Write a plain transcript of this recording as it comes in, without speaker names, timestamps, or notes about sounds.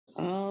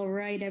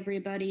right,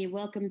 everybody.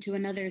 Welcome to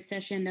another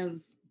session of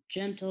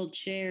Gentle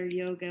Chair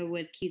Yoga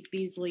with Keith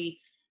Beasley.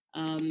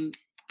 Um,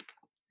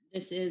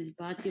 this is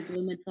Batya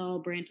Blumenthal,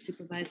 branch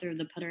supervisor of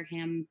the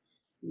Putterham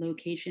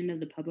location of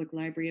the Public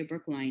Library of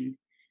Brookline.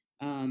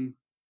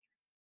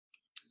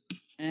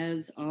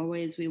 As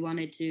always, we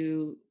wanted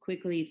to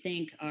quickly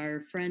thank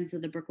our friends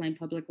of the Brookline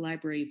Public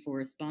Library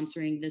for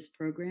sponsoring this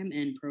program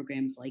and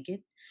programs like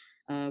it.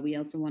 We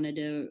also wanted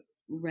to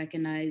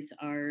recognize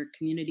our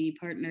community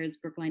partners,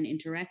 Brookline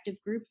Interactive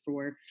Group,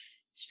 for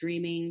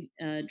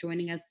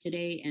joining us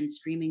today and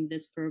streaming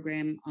this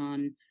program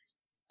on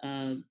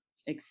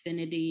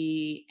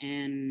Xfinity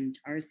and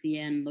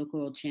RCN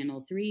Local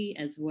Channel 3,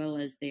 as well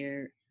as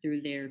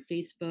through their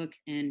Facebook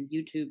and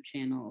YouTube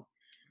channel.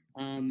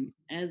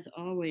 As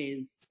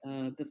always,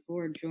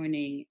 before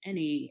joining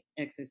any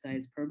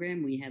exercise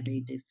program, we have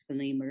a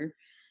disclaimer.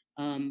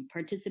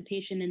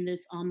 Participation in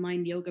this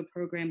online yoga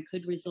program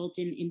could result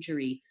in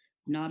injury.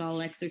 Not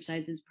all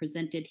exercises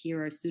presented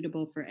here are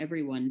suitable for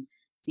everyone.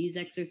 These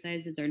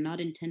exercises are not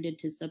intended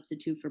to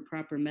substitute for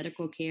proper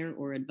medical care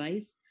or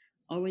advice.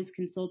 Always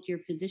consult your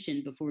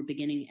physician before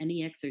beginning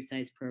any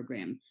exercise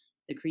program.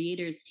 The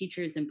creators,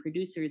 teachers, and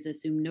producers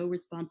assume no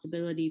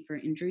responsibility for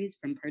injuries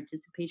from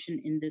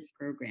participation in this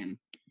program.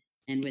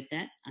 And with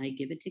that, I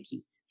give it to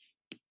Keith.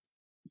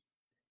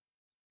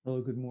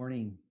 Hello, good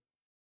morning.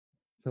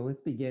 So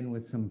let's begin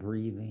with some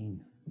breathing,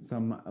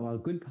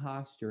 good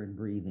posture and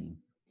breathing.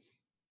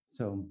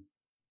 So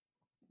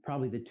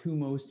probably the two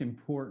most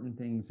important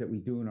things that we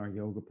do in our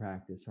yoga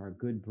practice are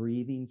good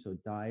breathing, so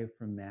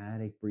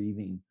diaphragmatic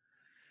breathing,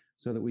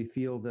 so that we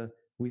feel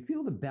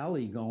the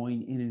belly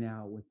going in and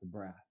out with the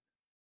breath.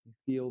 We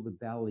feel the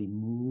belly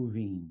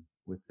moving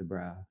with the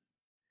breath.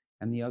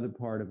 And the other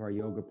part of our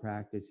yoga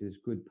practice is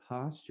good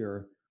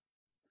posture,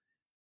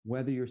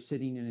 whether you're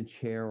sitting in a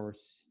chair or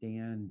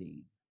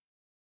standing.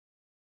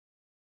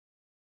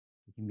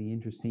 It can be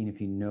interesting if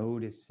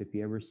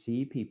you ever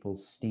see people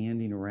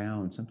standing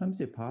around, sometimes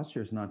their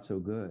posture is not so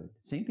good.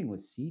 Same thing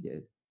with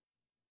seated.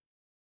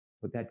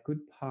 But that good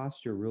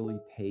posture really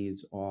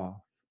pays off.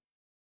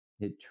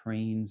 It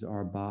trains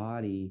our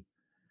body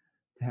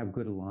to have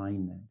good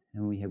alignment.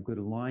 And when we have good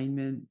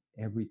alignment,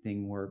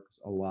 everything works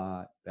a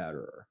lot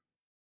better.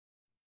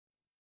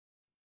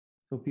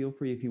 So feel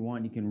free, if you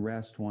want, you can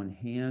rest one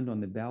hand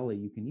on the belly.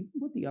 You can even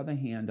put the other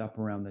hand up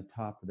around the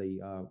top of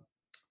the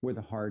where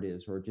the heart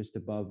is, or just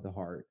above the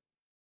heart.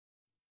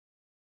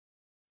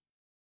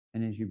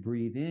 And as you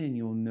breathe in,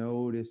 you'll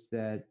notice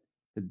that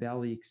the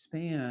belly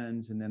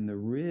expands and then the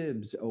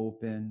ribs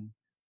open,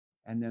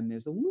 and then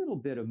there's a little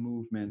bit of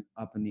movement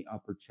up in the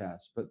upper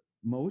chest, but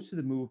most of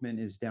the movement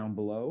is down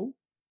below,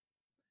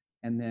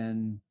 and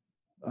then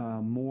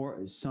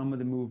some of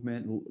the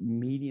movement,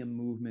 medium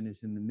movement,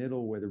 is in the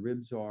middle where the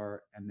ribs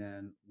are, and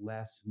then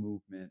less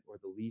movement, or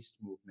the least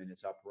movement,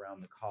 is up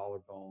around the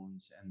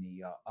collarbones and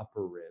the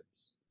upper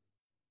ribs.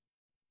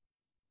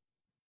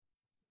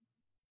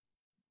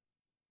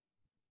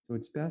 So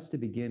it's best to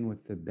begin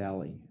with the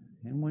belly.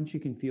 And once you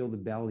can feel the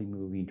belly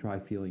moving, try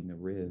feeling the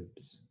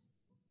ribs.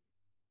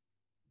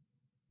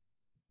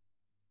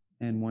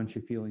 And once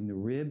you're feeling the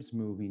ribs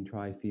moving,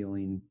 try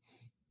feeling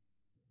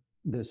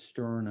the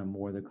sternum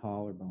or the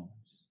collarbones.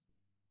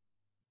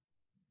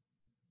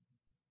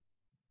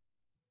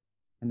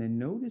 And then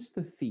notice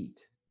the feet.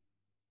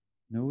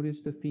 Notice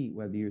the feet,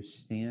 whether you're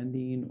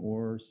standing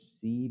or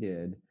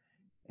seated,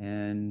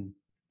 and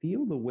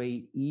feel the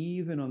weight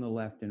even on the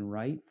left and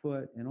right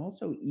foot, and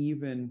also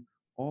even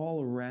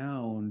all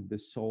around the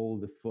sole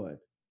of the foot.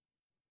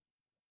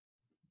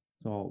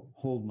 So I'll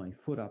hold my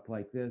foot up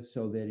like this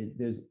so that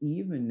there's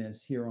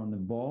evenness here on the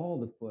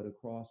ball of the foot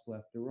across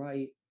left to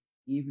right,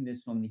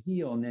 evenness on the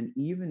heel, and then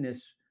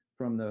evenness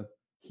from the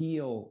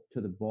heel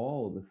to the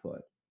ball of the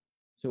foot.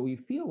 So we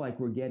feel like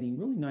we're getting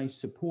really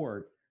nice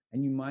support,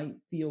 and you might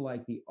feel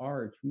like the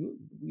arch,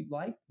 we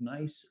like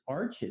nice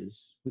arches.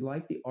 We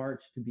like the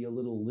arch to be a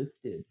little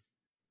lifted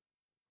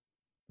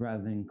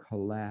rather than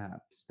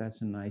collapsed.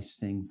 That's a nice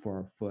thing for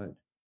our foot.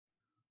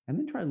 And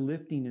then try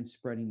lifting and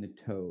spreading the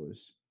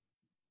toes.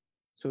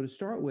 So to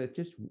start with,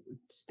 just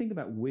think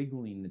about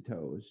wiggling the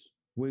toes,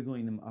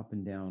 wiggling them up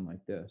and down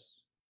like this.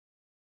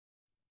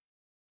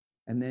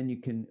 And then you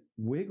can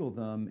wiggle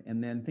them,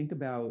 and then think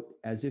about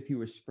as if you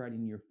were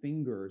spreading your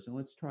fingers. And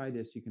let's try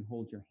this. You can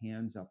hold your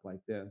hands up like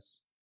this.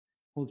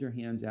 Hold your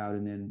hands out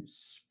and then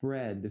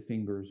spread the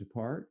fingers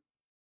apart.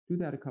 Do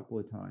that a couple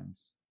of times,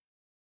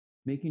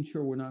 making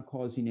sure we're not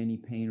causing any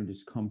pain or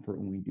discomfort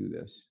when we do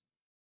this.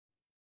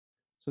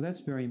 So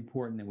that's very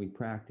important that we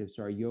practice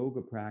our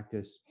yoga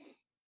practice.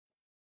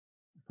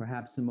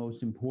 Perhaps the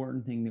most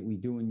important thing that we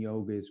do in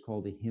yoga is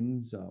called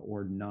ahimsa,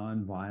 or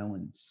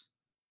nonviolence.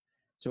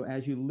 So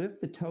as you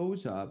lift the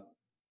toes up,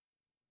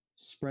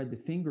 spread the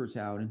fingers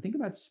out, and think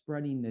about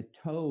spreading the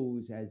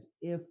toes as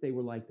if they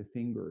were like the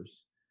fingers.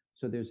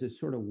 So there's this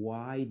sort of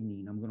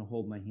widening. I'm going to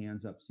hold my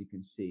hands up so you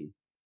can see.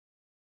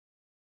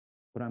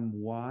 But I'm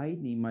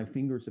widening my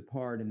fingers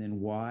apart and then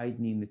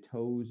widening the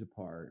toes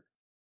apart.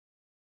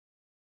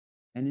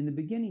 And in the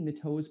beginning, the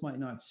toes might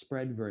not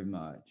spread very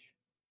much.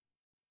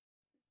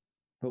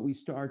 but we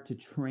start to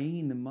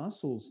train the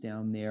muscles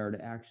down there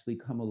to actually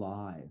come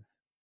alive.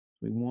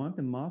 We want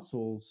the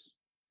muscles.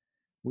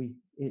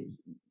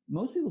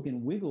 Most people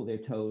can wiggle their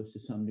toes to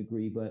some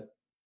degree, but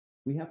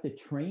we have to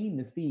train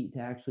the feet to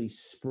actually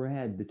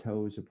spread the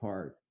toes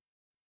apart.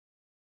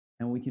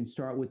 And we can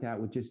start with that,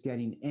 with just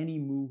getting any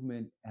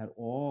movement at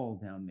all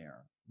down there.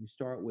 You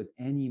start with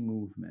any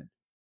movement.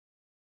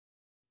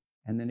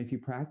 And then if you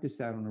practice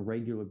that on a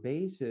regular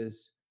basis,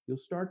 you'll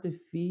start to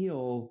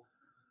feel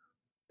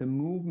the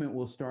movement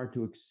will start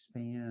to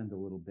expand a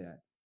little bit.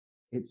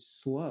 It's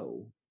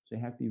slow, so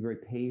you have to be very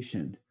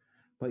patient,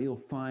 but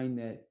you'll find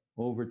that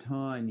over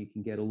time you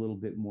can get a little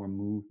bit more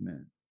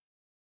movement.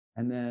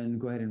 And then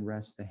go ahead and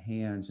rest the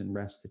hands and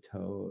rest the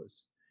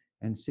toes.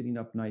 And sitting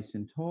up nice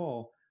and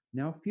tall,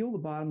 now feel the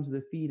bottoms of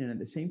the feet and at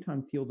the same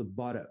time feel the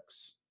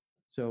buttocks.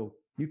 So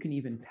you can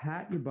even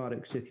pat your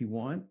buttocks if you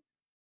want,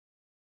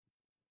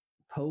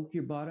 poke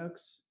your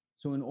buttocks.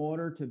 So in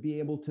order to be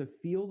able to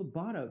feel the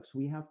buttocks,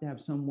 we have to have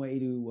some way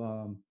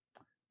to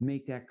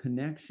make that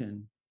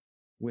connection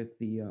with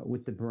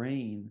the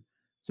brain.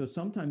 So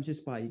sometimes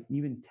just by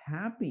even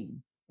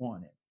tapping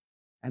on it,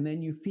 and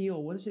then you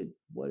feel, what is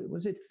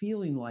it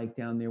feeling like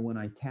down there when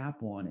I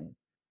tap on it?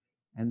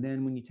 And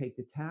then when you take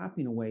the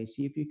tapping away,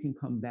 see if you can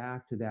come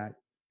back to that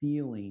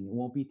feeling. It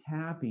won't be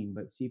tapping,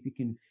 but see if you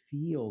can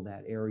feel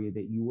that area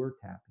that you were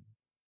tapping.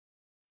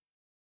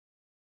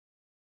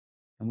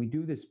 And we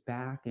do this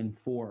back and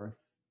forth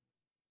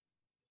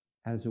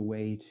as a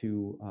way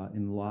to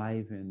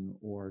enliven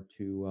or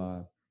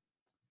to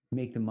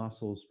make the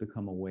muscles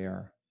become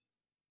aware.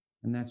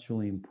 And that's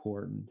really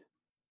important.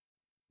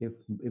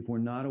 If we're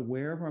not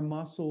aware of our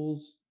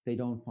muscles, they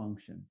don't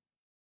function.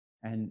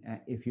 And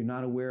if you're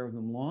not aware of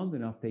them long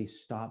enough, they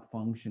stop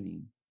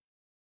functioning.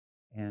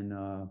 And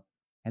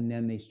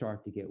then they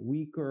start to get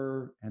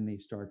weaker and they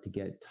start to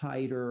get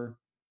tighter.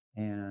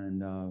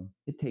 And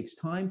it takes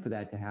time for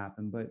that to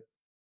happen, but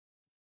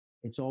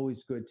it's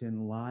always good to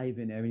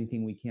enliven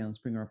everything we can. Let's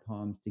bring our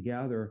palms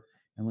together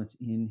and let's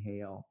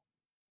inhale.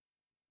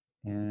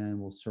 And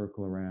we'll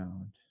circle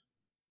around.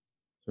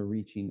 So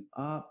reaching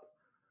up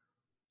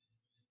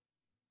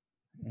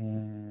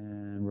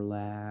and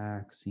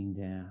relaxing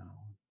down.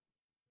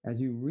 As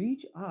you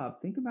reach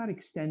up, think about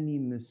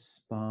extending the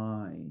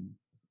spine.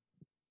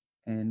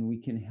 And we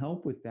can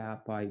help with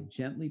that by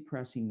gently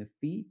pressing the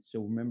feet. So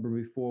remember,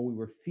 before we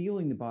were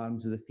feeling the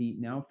bottoms of the feet,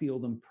 now feel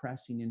them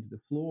pressing into the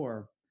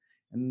floor.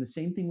 And then the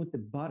same thing with the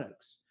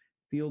buttocks.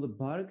 Feel the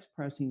buttocks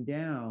pressing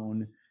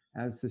down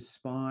as the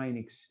spine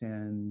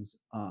extends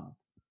up.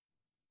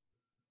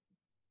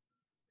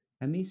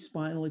 And these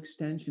spinal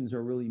extensions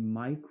are really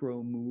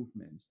micro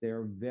movements.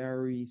 They're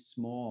very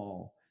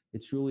small.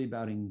 It's really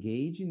about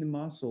engaging the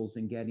muscles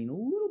and getting a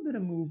little bit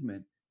of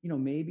movement,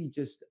 maybe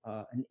just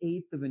an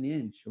eighth of an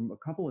inch or a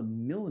couple of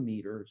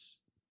millimeters,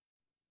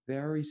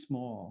 very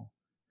small.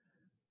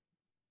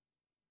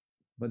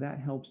 But that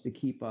helps to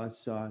keeps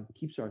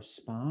our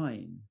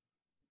spine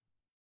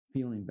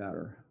feeling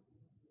better,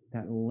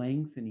 that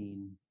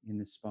lengthening in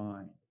the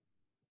spine.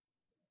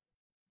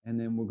 And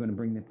then we're going to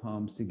bring the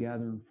palms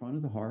together in front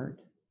of the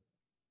heart.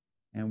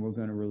 And we're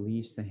going to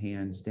release the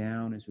hands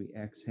down as we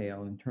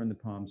exhale and turn the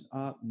palms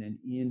up, and then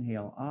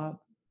inhale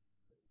up,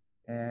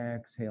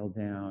 exhale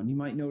down. You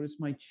might notice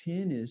my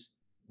chin is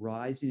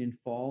rising and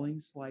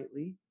falling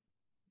slightly.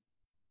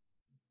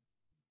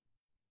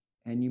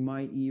 And you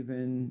might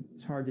even,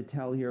 it's hard to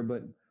tell here,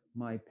 but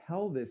my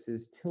pelvis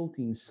is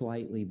tilting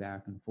slightly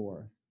back and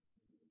forth.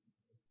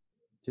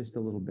 Just a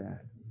little bit.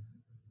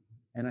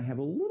 And I have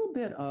a little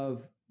bit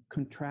of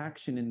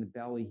contraction in the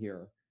belly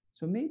here.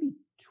 So maybe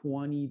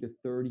 20 to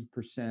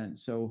 30%.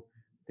 So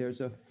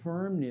there's a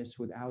firmness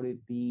without it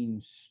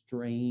being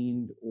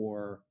strained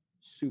or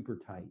super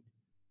tight,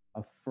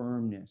 a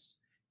firmness.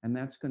 And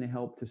that's going to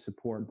help to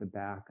support the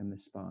back and the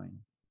spine.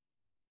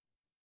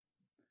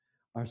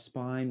 Our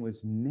spine was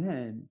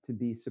meant to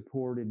be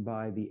supported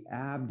by the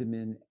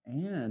abdomen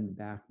and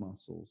back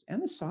muscles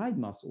and the side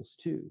muscles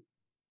too.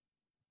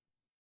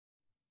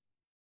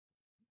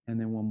 And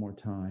then one more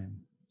time.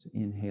 So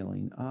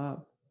inhaling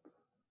up.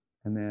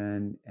 And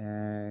then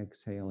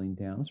exhaling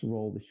down. Let's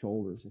roll the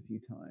shoulders a few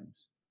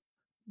times.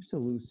 Just to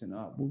loosen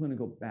up. We're going to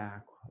go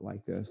back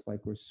like this,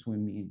 like we're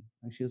swimming.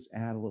 Actually, let's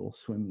add a little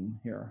swimming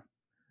here,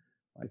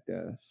 like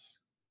this.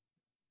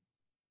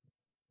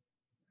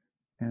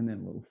 And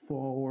then a little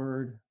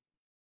forward.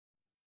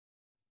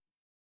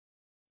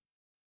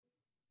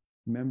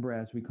 Remember,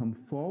 as we come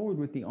forward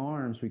with the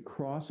arms, we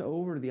cross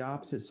over to the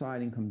opposite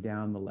side and come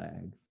down the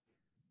leg.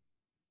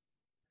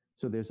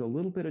 So there's a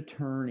little bit of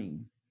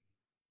turning.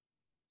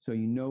 So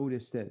you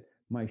notice that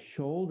my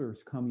shoulders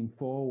coming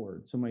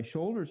forward. So my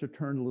shoulders are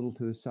turned a little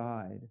to the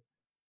side.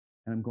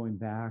 And I'm going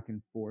back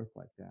and forth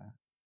like that.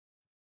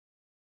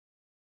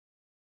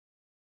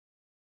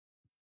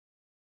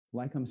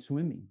 Like I'm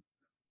swimming.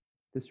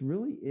 This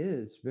really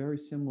is very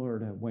similar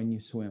to when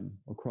you swim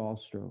or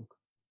crawl stroke.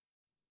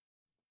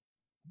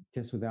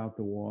 Just without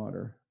the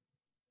water.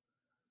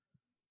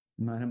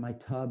 My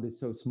tub is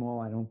so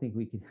small, I don't think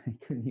I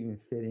couldn't even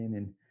fit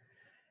in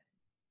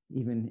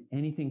even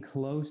anything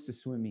close to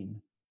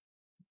swimming.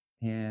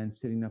 And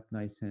sitting up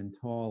nice and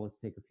tall, let's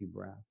take a few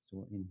breaths.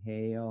 So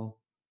inhale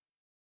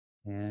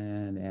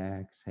and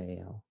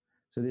exhale.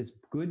 So this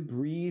good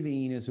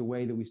breathing is a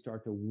way that we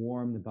start to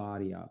warm the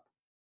body up.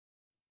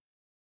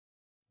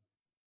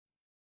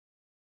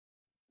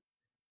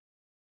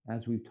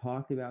 As we've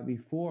talked about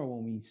before,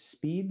 when we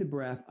speed the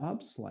breath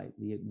up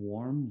slightly, it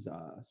warms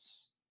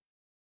us.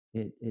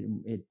 It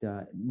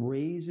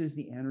raises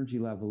the energy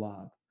level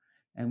up.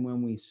 And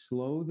when we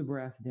slow the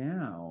breath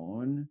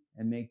down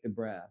and make the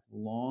breath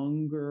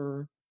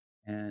longer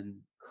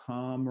and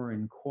calmer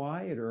and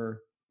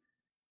quieter,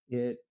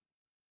 it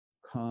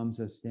calms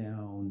us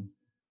down,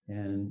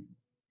 and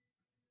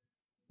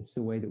it's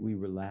the way that we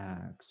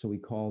relax. So we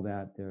call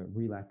that the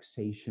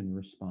relaxation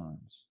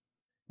response.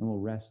 And we'll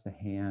rest the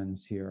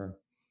hands here.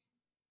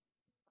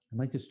 I'd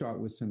like to start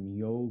with some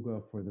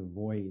yoga for the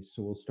voice.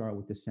 So we'll start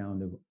with the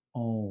sound of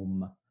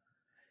Om.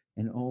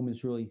 And Om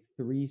is really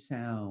three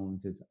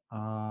sounds. It's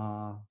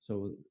ah.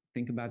 So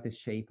think about the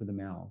shape of the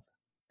mouth.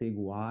 Big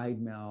wide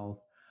mouth.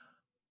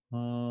 Ah.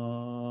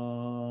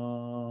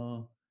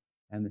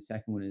 And the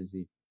second one is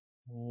the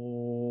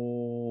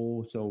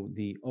O. So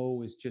the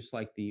O is just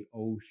like the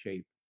O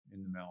shape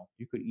in the mouth.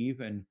 You could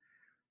even,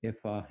 if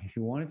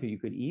you wanted to, you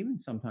could even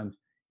sometimes,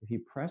 if you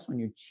press on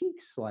your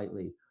cheeks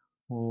slightly,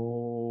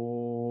 O,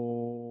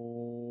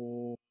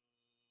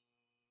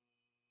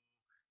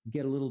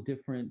 get a little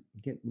different,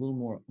 get a little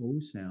more O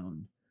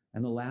sound.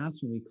 And the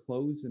last one, we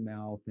close the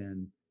mouth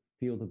and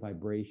feel the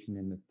vibration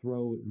in the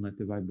throat and let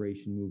the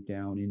vibration move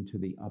down into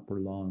the upper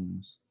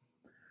lungs.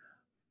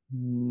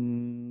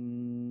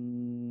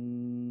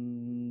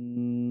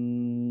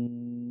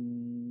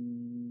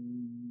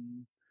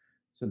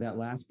 So that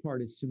last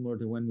part is similar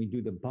to when we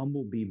do the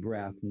bumblebee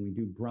breath, when we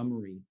do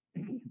Brahmari,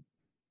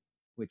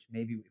 which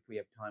maybe if we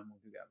have time,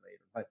 we'll do that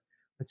later. But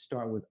let's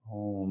start with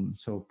Om.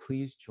 So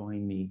please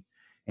join me.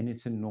 And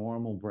it's a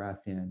normal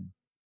breath in.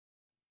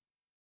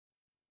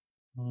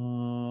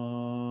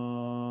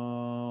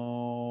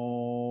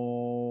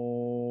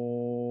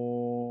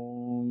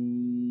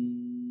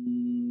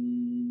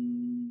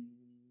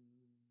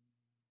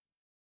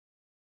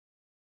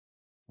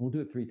 We'll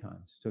do it 3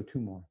 times. So 2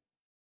 more.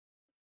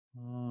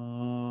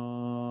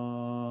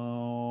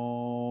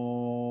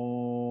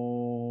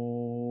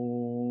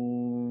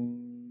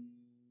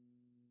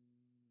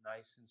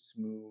 Nice and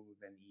smooth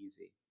and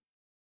easy.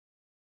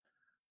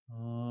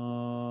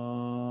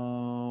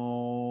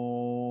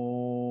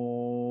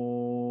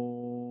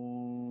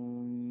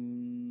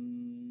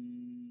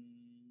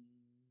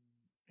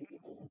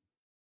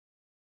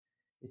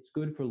 It's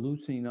good for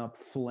loosening up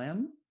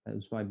phlegm,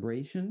 as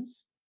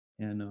vibrations,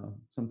 and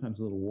sometimes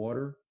a little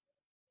water.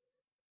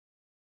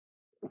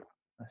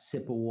 A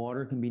sip of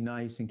water can be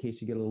nice in case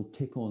you get a little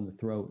tickle in the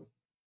throat.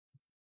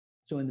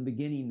 So in the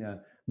beginning,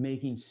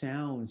 making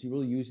sounds, you're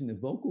really using the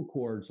vocal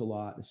cords a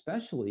lot,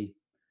 especially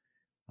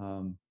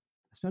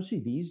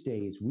these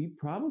days. We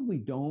probably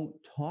don't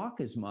talk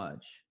as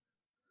much,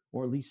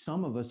 or at least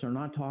some of us are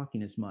not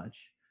talking as much,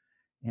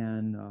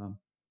 and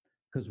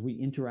because we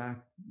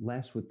interact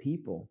less with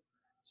people.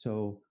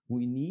 So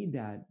we need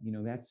that,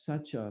 that's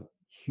such a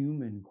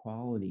human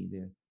quality,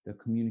 the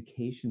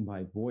communication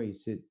by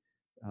voice.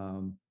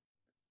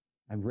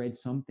 I've read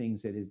some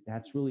things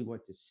that's really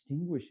what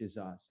distinguishes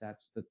us.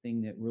 That's the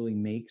thing that really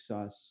makes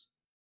us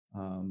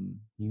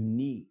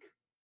unique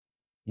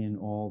in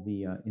all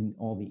the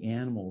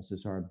animals,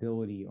 is our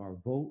ability, our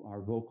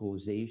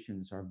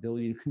vocalizations, our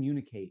ability to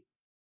communicate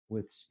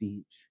with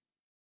speech.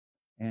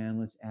 And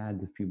let's add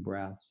a few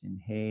breaths.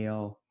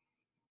 Inhale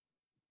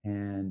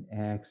and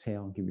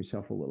exhale, and give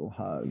yourself a little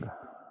hug.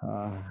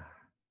 So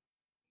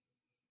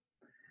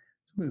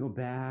we're going to go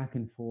back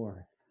and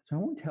forth. So I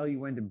won't tell you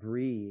when to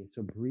breathe.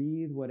 So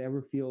breathe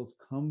whatever feels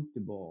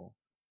comfortable.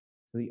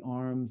 So the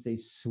arms, they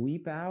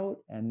sweep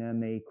out and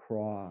then they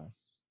cross.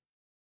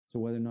 So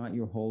whether or not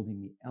you're holding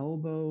the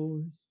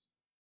elbows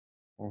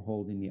or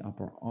holding the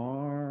upper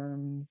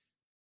arms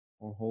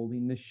or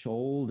holding the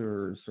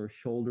shoulders or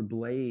shoulder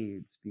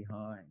blades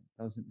behind,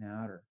 doesn't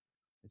matter.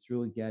 It's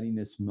really getting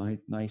this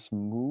nice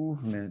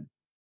movement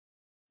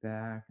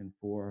back and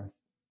forth.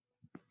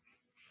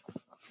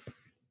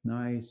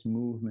 Nice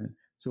movement.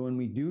 So when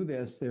we do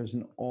this, there's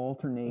an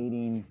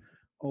alternating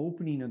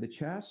opening of the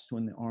chest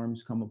when the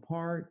arms come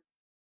apart,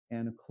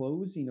 and a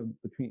closing on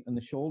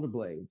the shoulder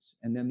blades,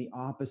 and then the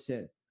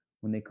opposite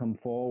when they come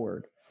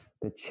forward.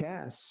 The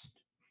chest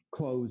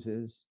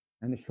closes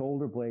and the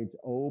shoulder blades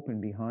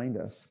open behind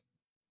us.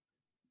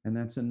 And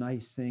that's a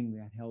nice thing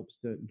that helps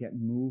to get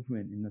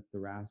movement in the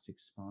thoracic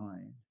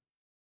spine,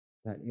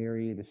 that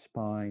area of the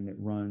spine that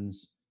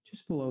runs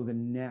just below the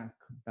neck,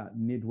 about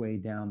midway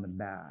down the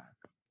back.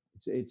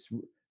 It's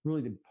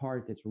really the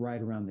part that's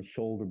right around the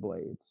shoulder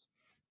blades.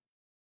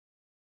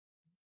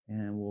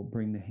 And we'll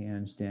bring the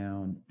hands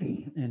down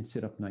and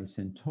sit up nice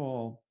and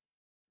tall.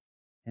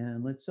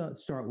 And let's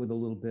start with a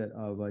little bit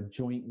of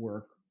joint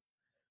work.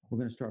 We're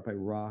going to start by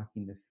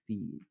rocking the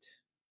feet.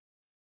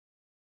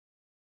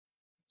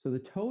 So the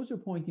toes are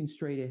pointing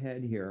straight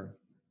ahead here.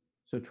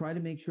 So try to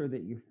make sure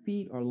that your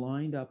feet are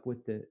lined up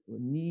with the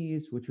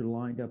knees, which are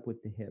lined up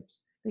with the hips.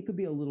 They could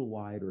be a little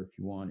wider if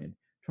you wanted.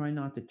 Try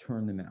not to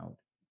turn them out.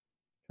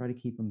 Try to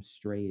keep them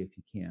straight if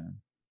you can,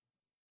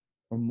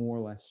 or more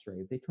or less straight.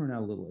 If they turn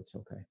out a little, it's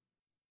okay.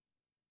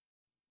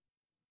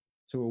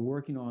 So we're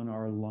working on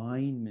our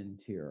alignment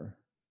here.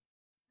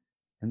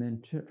 And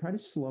then try to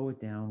slow it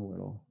down a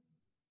little.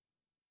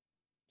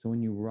 So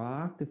when you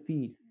rock the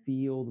feet,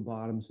 feel the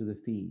bottoms of the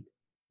feet.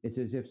 It's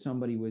as if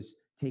somebody was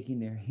taking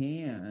their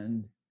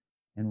hand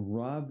and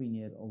rubbing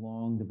it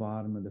along the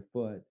bottom of the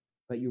foot,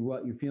 but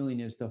what you're feeling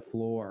is the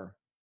floor,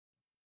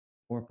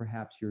 or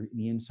perhaps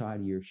the inside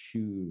of your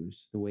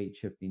shoes, the weight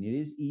shifting. It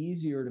is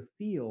easier to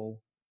feel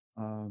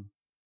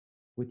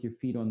with your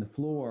feet on the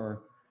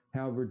floor.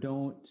 However,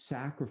 don't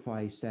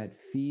sacrifice that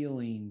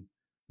feeling.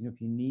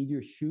 If you need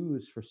your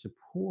shoes for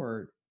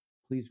support,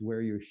 please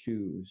wear your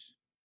shoes.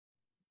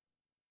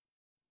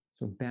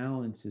 So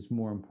balance is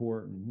more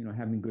important,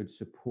 having good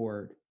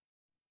support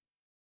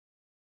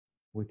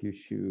with your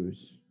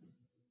shoes.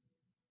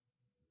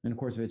 And of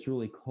course, if it's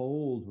really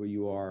cold where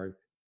you are,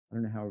 I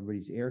don't know how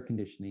everybody's air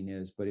conditioning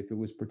is, but if it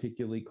was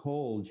particularly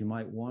cold, you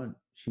might want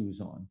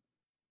shoes on.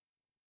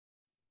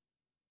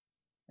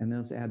 And then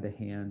let's add the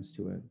hands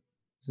to it.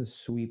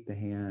 Just sweep the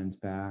hands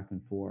back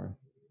and forth.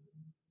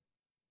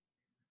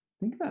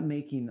 Think about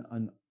making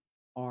an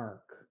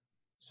arc.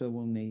 So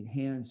when the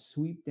hands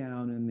sweep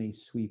down and they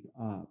sweep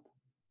up,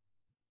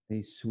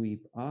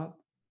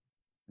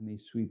 and they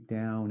sweep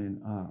down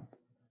and up.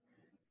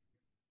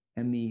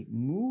 And the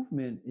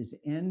movement is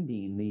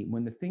ending.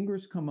 When the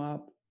fingers come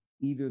up,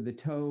 either the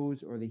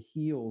toes or the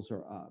heels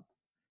are up,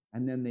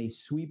 and then they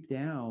sweep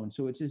down.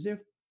 So it's as if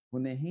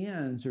when the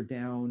hands are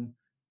down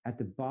at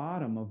the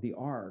bottom of the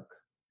arc,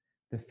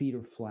 the feet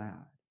are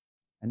flat,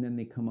 and then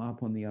they come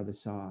up on the other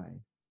side.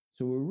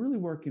 So we're really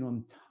working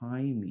on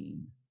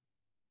timing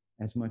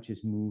as much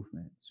as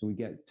movement. So we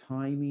get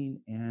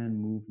timing and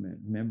movement.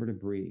 Remember to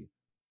breathe.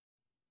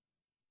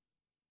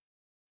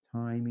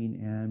 Timing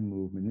and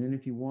movement. And then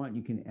if you want,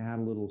 you can add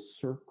a little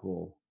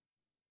circle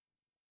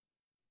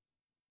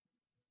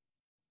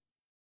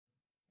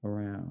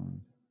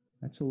around.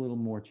 That's a little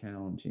more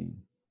challenging.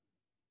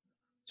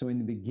 So in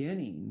the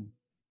beginning,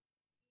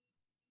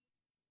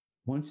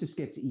 once this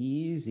gets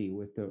easy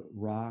with the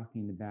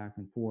rocking the back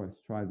and forth,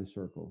 try the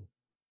circle.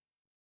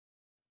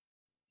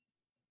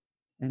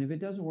 And if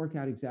it doesn't work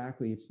out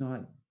exactly,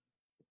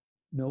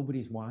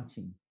 nobody's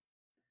watching.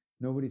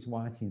 Nobody's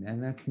watching.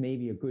 And that's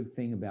maybe a good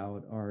thing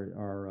about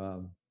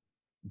our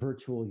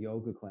virtual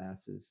yoga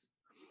classes,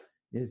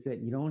 is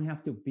that you don't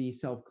have to be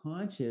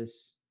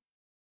self-conscious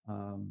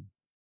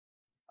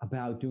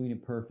about doing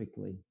it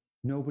perfectly.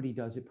 Nobody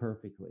does it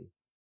perfectly.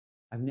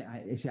 I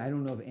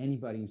don't know of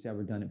anybody who's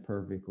ever done it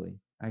perfectly.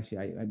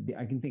 Actually,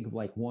 I can think of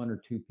like one or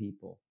two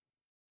people.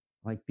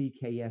 Like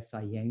BKS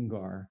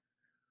Iyengar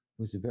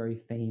was a very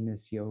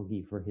famous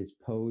yogi for his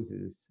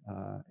poses,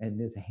 and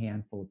there's a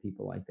handful of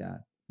people like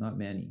that, not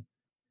many.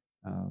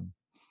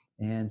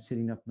 And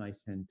sitting up nice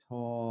and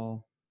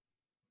tall,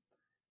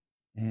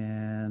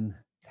 and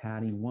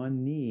patting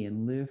one knee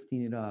and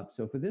lifting it up.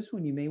 So for this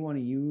one, you may want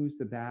to use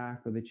the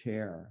back of the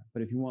chair.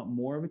 But if you want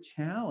more of a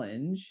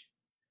challenge,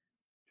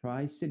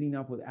 try sitting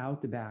up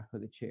without the back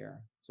of the chair.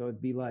 So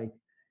it'd be like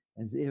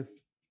as if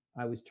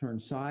I was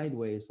turned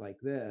sideways like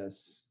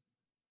this,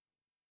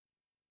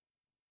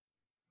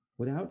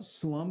 without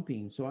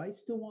slumping. So I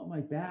still want my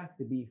back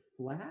to be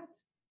flat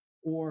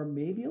or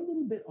maybe a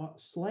little bit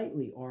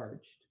slightly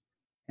arched.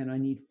 And I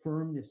need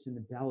firmness in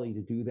the belly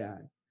to do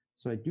that.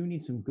 So I do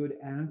need some good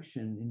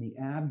action in the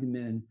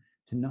abdomen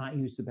to not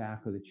use the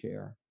back of the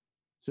chair.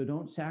 So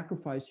don't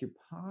sacrifice your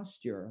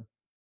posture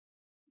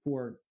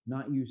for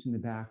not using the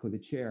back of the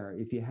chair.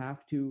 If you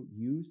have to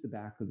use the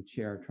back of the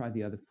chair, try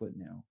the other foot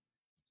now.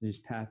 So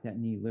just pat that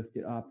knee, lift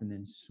it up, and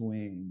then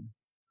swing.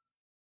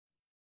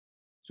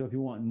 So if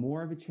you want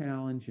more of a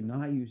challenge, you're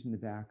not using the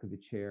back of the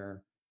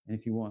chair. And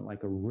if you want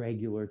like a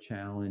regular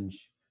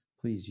challenge,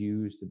 please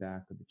use the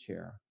back of the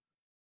chair.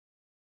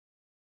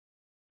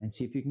 And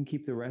see if you can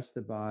keep the rest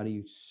of the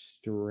body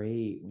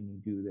straight when you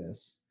do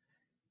this.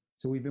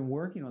 So we've been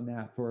working on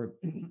that for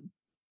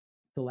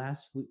the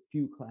last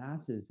few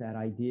classes, that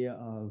idea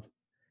of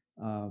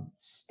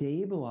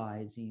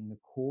stabilizing the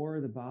core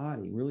of the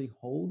body, really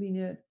holding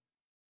it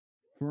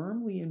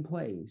firmly in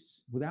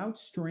place without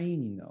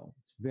straining, though.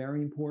 It's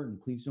very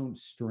important. Please don't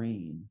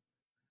strain.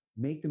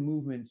 Make the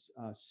movements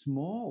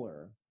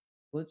smaller.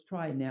 Let's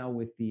try it now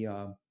with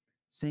the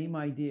same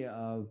idea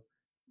of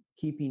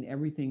keeping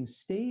everything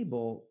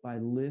stable by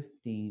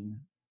lifting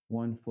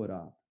one foot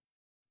up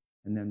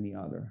and then the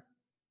other.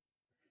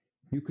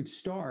 You could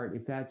start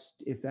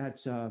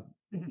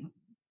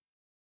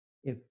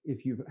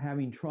if you're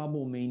having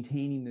trouble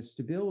maintaining the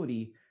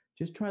stability,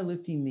 just try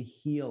lifting the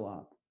heel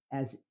up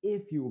as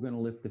if you were going to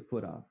lift the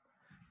foot up.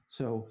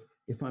 So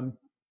if I'm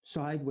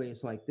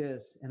sideways like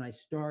this and I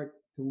start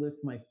to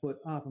lift my foot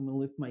up, I'm going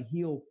to lift my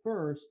heel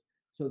first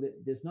so that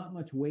there's not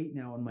much weight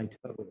now on my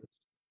toes.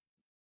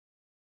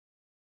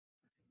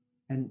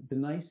 And the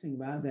nice thing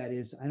about that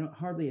is I don't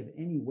hardly have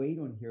any weight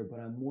on here, but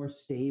I'm more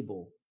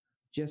stable.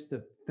 Just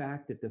the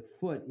fact that the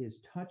foot is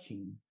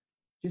touching,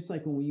 just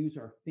like when we use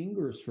our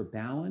fingers for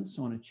balance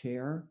on a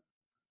chair,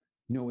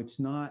 it's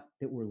not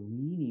that we're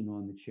leaning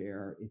on the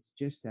chair. It's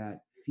just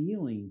that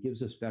feeling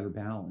gives us better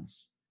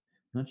balance.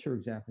 Not sure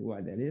exactly why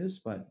that is,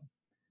 but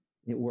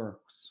it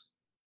works.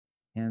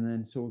 And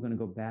then, so we're going to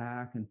go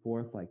back and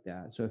forth like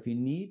that. So if you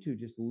need to,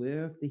 just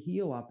lift the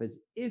heel up as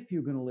if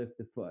you're going to lift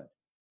the foot.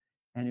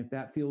 And if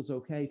that feels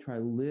okay, try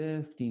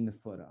lifting the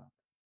foot up.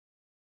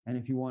 And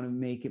if you want to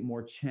make it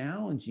more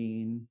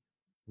challenging,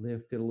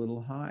 lift it a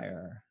little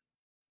higher.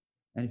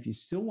 And if you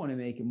still want to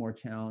make it more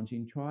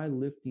challenging, try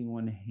lifting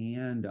one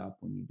hand up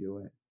when you do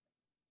it.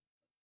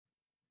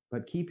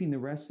 But keeping the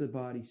rest of the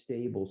body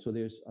stable. So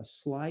there's a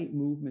slight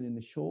movement in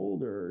the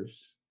shoulders,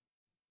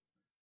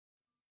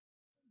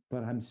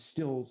 but I'm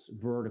still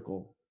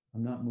vertical.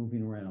 I'm not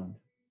moving around.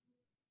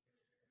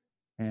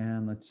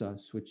 And let's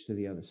switch to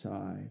the other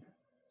side.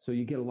 So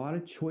you get a lot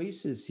of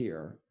choices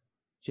here.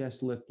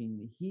 Just lifting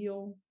the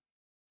heel,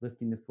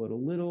 lifting the foot a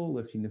little,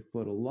 lifting the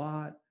foot a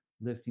lot,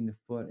 lifting the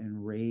foot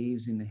and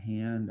raising the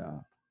hand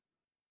up.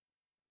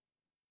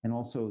 And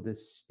also the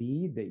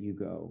speed that you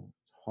go.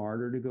 It's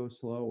harder to go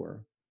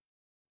slower.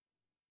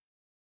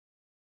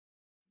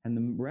 And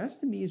the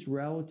rest of me is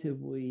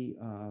relatively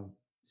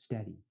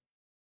steady.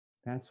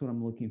 That's what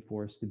I'm looking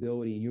for,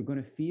 stability. And you're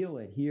going to feel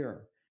it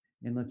here.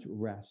 And let's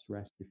rest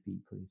your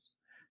feet, please.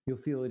 You'll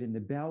feel it in the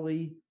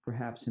belly,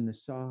 perhaps in the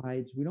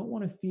sides. We don't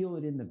want to feel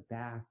it in the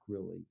back,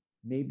 really.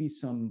 Maybe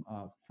some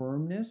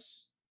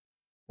firmness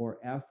or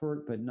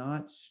effort, but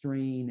not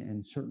strain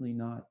and certainly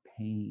not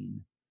pain.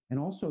 And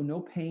also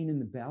no pain in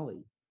the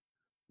belly.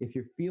 If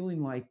you're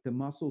feeling like the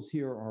muscles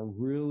here are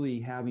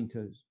really having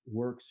to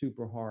work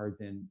super hard,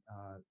 then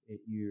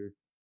you're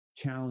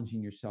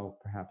challenging yourself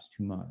perhaps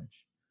too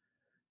much.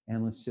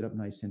 And let's sit up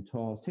nice and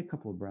tall. Let's take a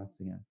couple of breaths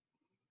again.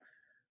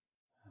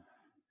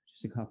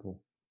 Just a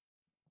couple.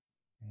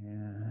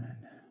 And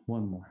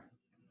one more.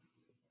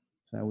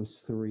 So that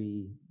was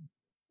 3.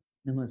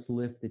 And let's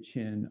lift the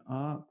chin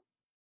up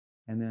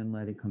and then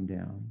let it come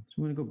down.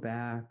 So we're going to go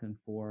back and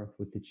forth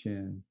with the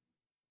chin.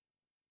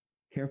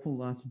 Careful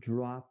not to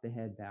drop the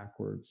head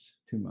backwards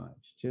too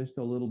much, just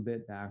a little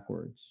bit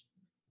backwards.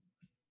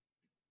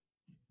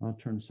 I'll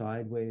turn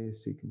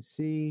sideways so you can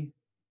see.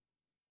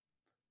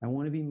 I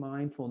want to be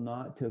mindful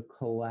not to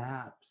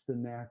collapse the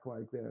neck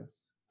like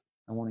this.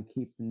 I want to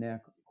keep the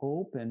neck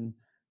open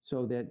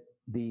so that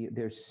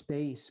there's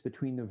space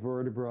between the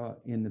vertebra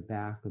in the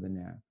back of the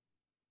neck.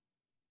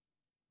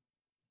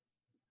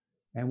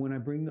 And when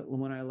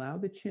I allow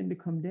the chin to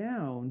come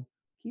down,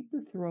 keep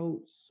the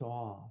throat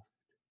soft.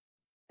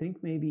 Think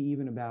maybe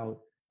even about,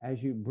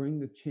 as you bring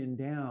the chin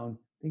down,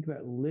 think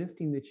about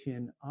lifting the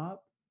chin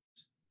up.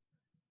 It's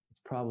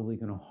probably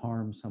going to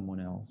harm someone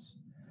else.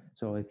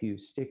 So if you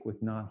stick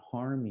with not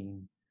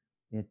harming,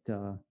 it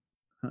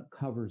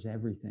covers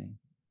everything.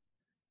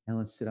 And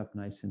let's sit up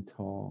nice and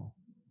tall.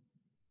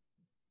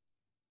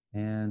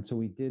 And so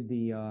we did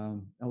we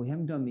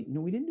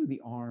didn't do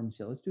the arms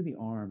yet. Let's do the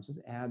arms.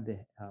 Let's add the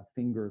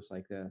fingers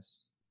like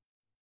this.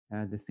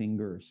 Add the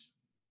fingers,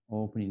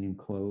 opening and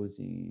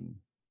closing.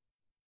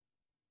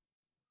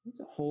 Let's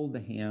hold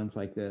the hands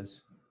like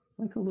this,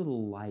 like a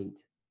little light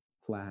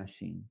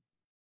flashing,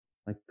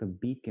 like a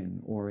beacon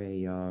or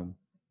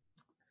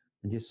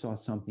I just saw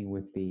something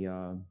with the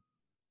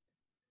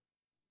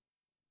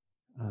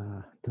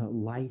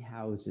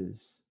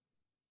lighthouses.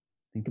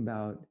 Think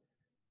about,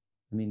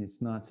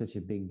 it's not such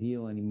a big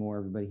deal anymore.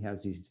 Everybody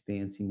has these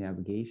fancy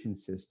navigation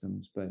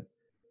systems, but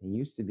it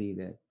used to be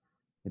that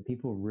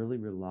people really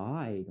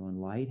relied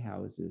on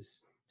lighthouses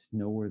to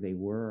know where they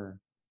were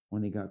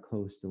when they got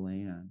close to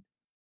land.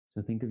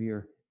 So think of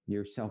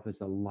yourself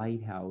as a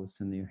lighthouse,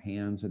 and your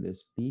hands are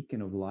this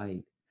beacon of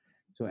light.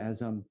 So as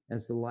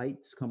the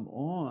lights come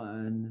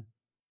on,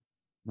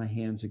 my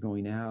hands are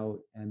going out,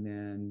 and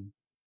then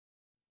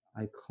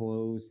I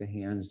close the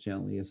hands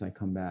gently as I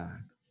come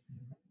back.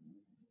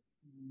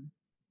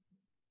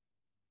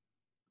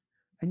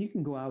 And you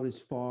can go out as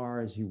far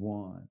as you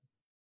want,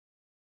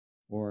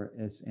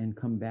 and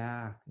come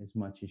back as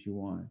much as you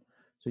want.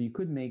 So you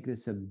could make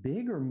this a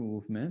bigger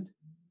movement,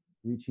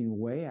 reaching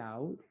way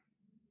out,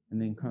 and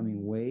then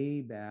coming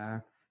way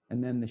back,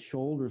 and then the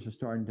shoulders are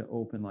starting to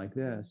open like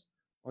this.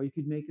 Or you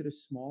could make it a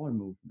smaller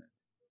movement.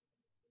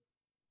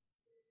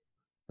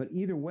 But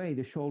either way,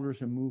 the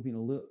shoulders are moving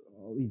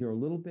either a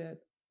little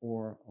bit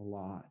or a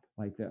lot,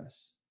 like this.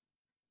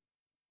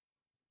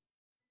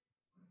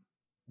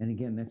 And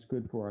again, that's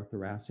good for our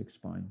thoracic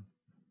spine.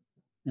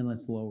 And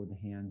let's lower the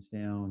hands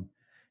down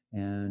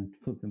and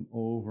flip them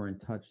over and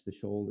touch the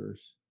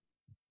shoulders.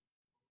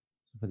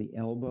 So for the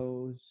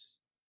elbows,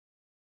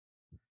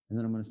 and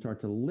then I'm going to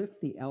start to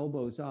lift the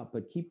elbows up,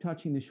 but keep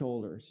touching the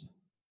shoulders.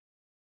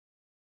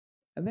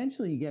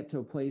 Eventually you get to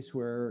a place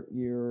where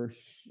your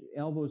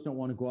elbows don't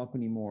want to go up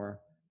anymore.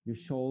 Your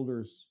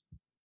shoulders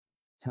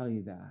tell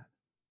you that.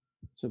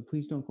 So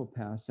please don't go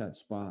past that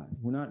spot.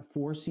 We're not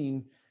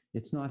forcing,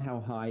 it's not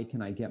how high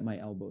can I get my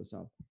elbows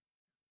up.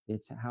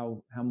 It's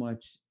how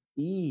much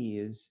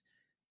ease,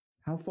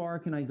 how far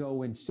can I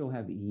go and still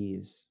have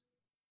ease?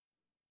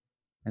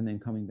 And then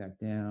coming back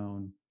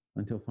down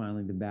until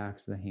finally the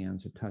backs of the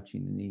hands are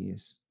touching the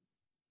knees.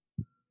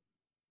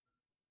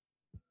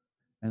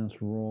 And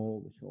let's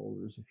roll the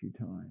shoulders a few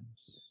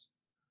times.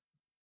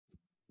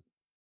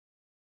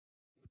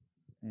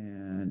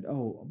 And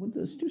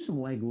let's do some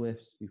leg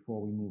lifts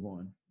before we move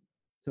on.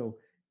 So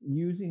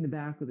using the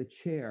back of the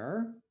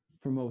chair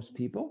for most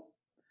people,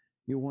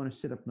 you'll want to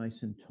sit up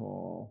nice and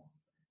tall.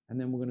 And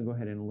then we're going to go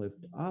ahead and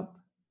lift up,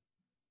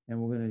 and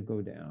we're going to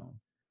go down.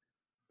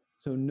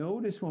 So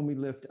notice when we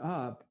lift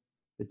up,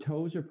 the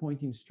toes are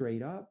pointing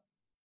straight up,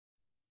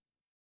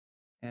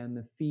 and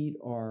the feet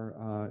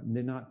are,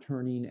 they're not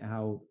turning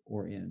out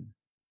or in.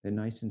 They're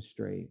nice and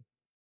straight.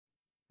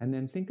 And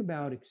then think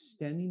about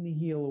extending the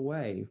heel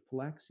away,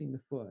 flexing the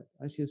foot.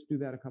 Let's just do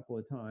that a couple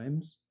of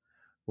times.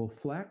 We'll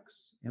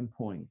flex and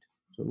point.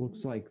 So it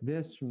looks like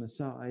this from the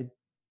side,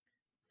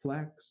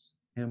 flex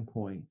and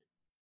point.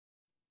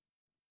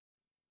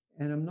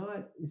 And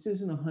this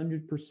isn't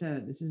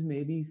 100%, this is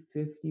maybe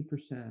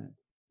 50%.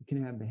 You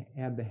can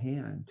add the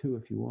hand too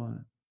if you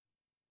want.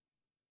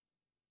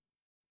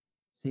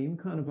 Same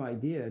kind of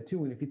idea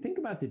too. And if you think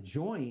about the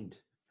joint,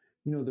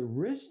 the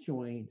wrist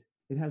joint,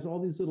 it has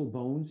all these little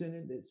bones in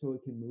it so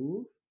it can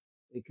move.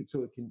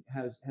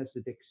 Has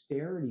the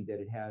dexterity that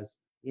it has.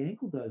 The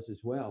ankle does as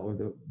well, or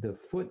the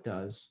foot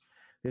does.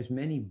 There's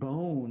many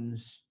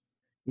bones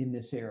in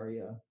this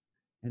area.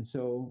 And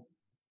so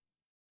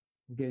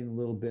we're getting a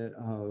little bit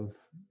of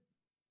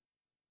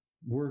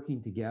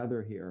working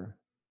together here.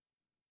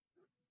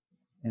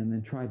 And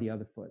then try the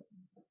other foot.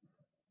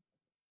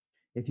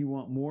 If you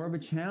want more of a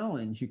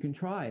challenge, you can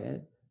try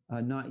it,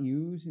 not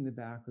using the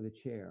back of the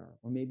chair,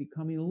 or maybe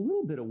coming a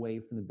little bit away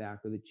from the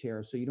back of the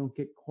chair so you don't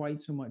get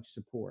quite so much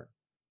support.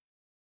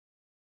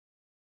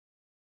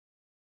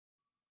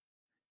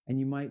 And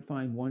you might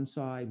find one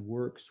side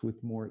works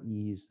with more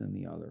ease than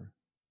the other.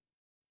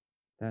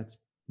 That's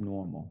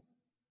normal.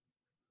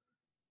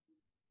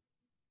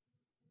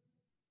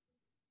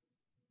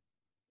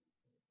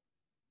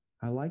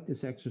 I like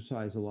this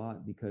exercise a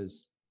lot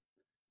because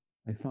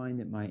I find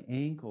that my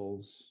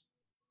ankles,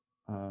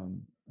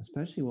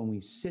 especially when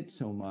we sit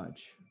so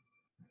much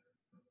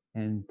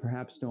and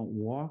perhaps don't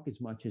walk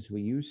as much as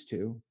we used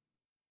to,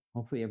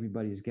 hopefully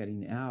everybody's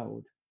getting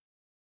out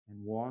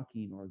and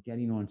walking, or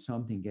getting on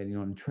something, getting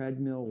on a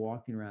treadmill,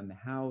 walking around the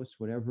house,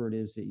 whatever it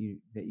is that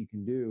you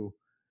can do.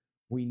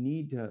 We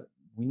need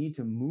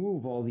to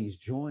move all these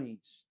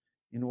joints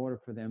in order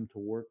for them to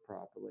work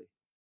properly.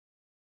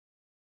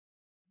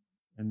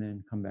 And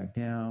then come back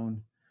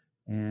down.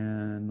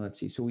 And let's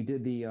see. So we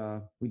did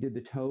the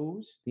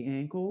toes, the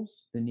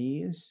ankles, the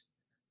knees,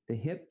 the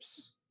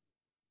hips,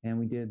 and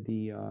we did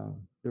the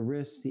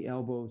wrists, the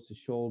elbows, the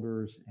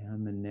shoulders,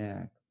 and the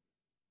neck.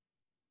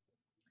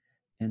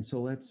 And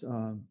so let's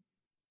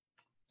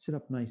sit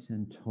up nice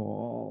and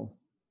tall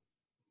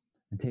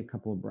and take a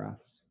couple of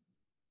breaths.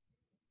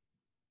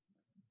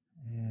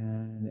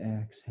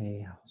 And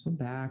exhale. So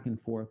back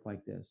and forth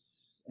like this.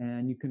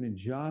 And you can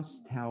adjust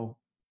how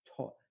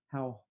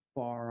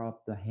far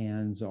up the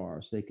hands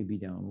are. So they could be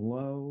down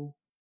low,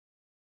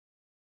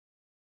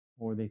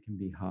 or they can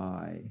be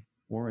high,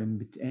 or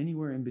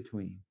anywhere in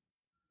between.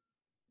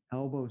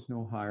 Elbows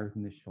no higher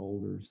than the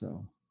shoulders,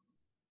 though.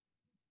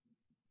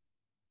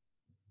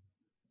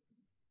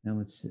 Now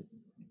let's sit.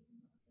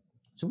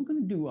 So we're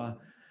going to do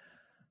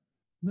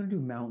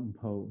mountain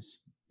pose.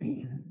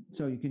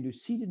 So you can do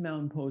seated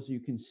mountain pose, or you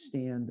can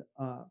stand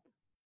up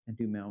and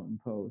do mountain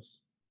pose.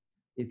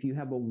 If you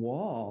have a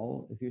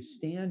wall, if you're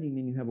standing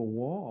and you have a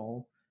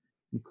wall,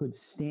 you could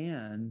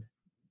stand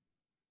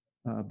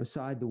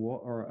beside the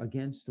wall or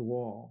against the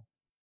wall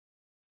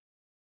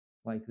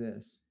like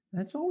this.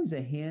 That's always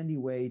a handy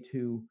way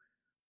to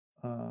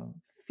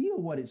feel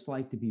what it's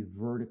like to be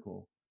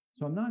vertical.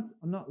 So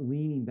I'm not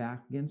leaning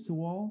back against the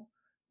wall,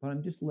 but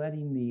I'm just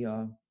letting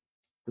the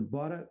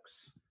buttocks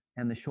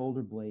and the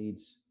shoulder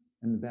blades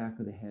and the back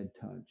of the head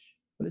touch.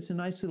 But it's a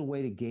nice little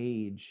way to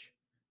gauge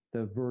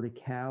the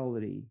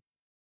verticality.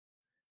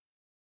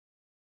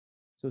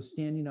 So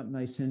standing up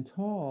nice and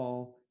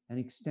tall and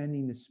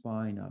extending the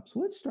spine up. So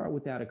let's start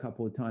with that a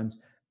couple of times.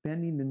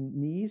 Bending the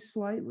knees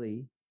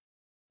slightly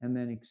and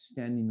then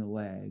extending the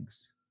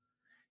legs.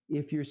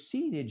 If you're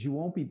seated, you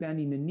won't be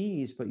bending the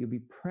knees, but you'll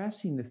be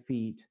pressing the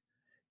feet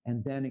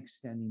and then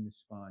extending the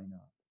spine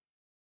up.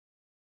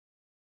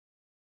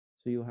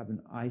 So you'll have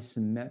an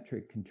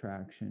isometric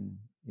contraction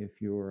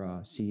if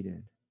you're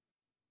seated.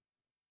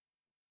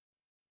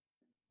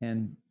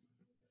 And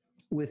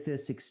with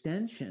this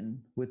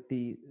extension, with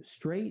the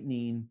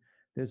straightening,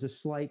 there's a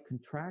slight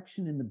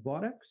contraction in the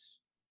buttocks.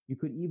 You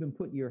could even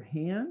put your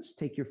hands,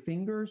 take your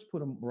fingers, put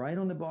them right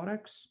on the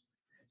buttocks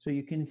so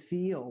you can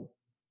feel.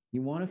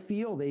 You want to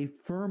feel they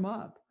firm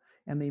up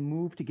and they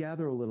move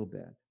together a little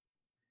bit.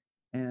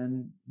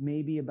 And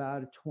maybe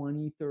about a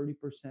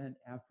 20-30%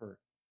 effort.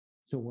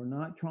 So we're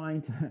not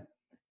trying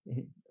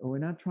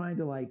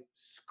to like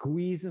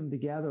squeeze them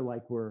together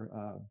like we're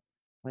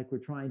like we're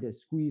trying to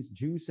squeeze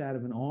juice out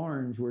of an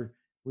orange. We're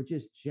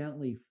just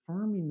gently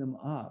firming them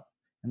up.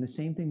 And the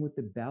same thing with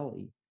the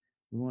belly.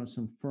 We want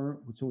so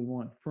we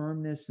want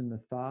firmness in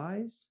the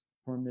thighs,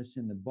 firmness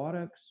in the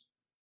buttocks,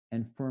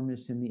 and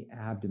firmness in the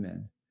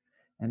abdomen.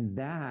 And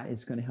that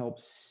is going to help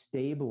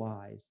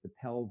stabilize the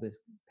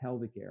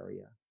pelvic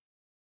area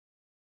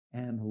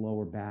and the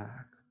lower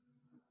back.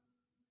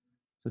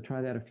 So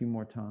try that a few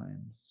more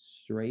times.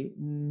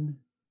 Straighten.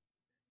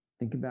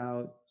 Think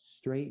about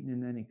straighten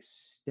and then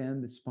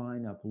extend the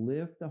spine up.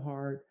 Lift the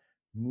heart,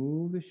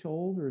 move the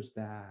shoulders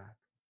back,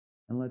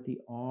 and let the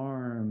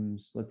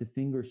arms, let the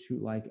fingers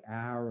shoot like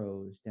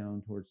arrows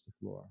down towards the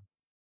floor.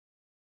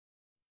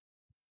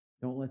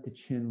 Don't let the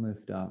chin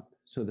lift up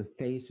so the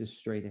face is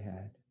straight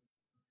ahead.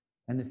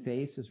 And the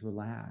face is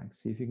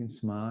relaxed. See if you can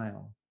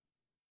smile.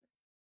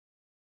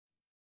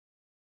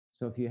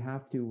 So if you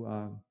have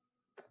to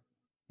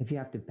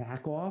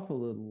back off a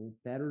little,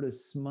 better to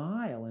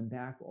smile and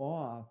back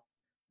off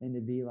than to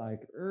be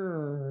like,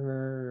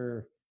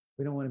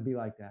 we don't want to be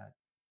like that.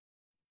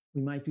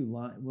 We might do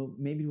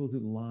maybe we'll do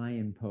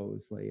lion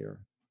pose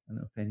later. I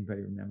don't know if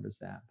anybody remembers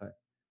that, but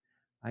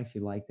I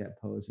actually like that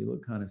pose. You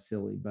look kind of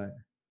silly, but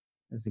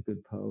it's a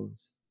good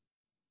pose.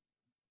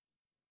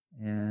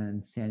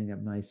 And standing up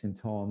nice and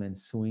tall and then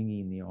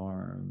swinging the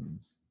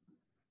arms.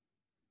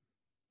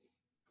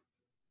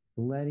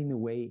 Letting the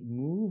weight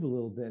move a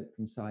little bit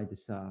from side to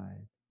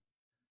side.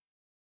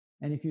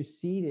 And if you're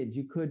seated,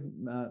 you could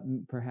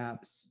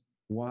perhaps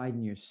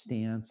widen your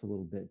stance a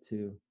little bit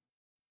too.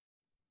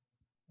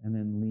 And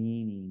then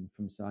leaning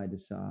from side to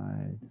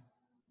side.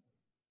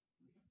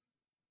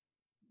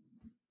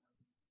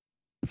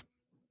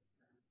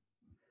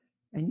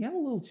 And you have a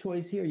little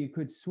choice here. You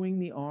could swing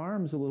the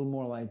arms a little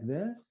more like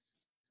this,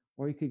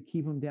 or you could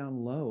keep them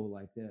down low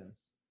like this.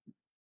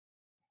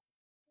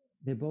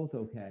 They're both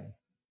okay.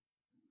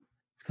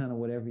 It's kind of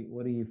what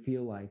do you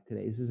feel like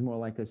today? This is more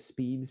like a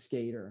speed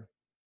skater,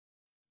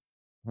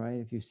 right?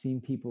 If you've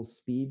seen people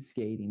speed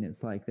skating,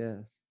 it's like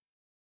this.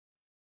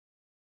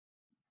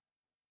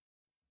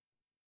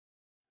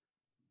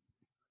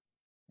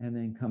 And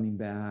then coming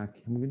back,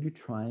 and we're going to do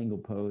triangle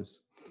pose.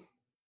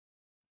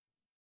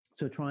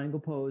 So triangle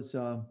pose,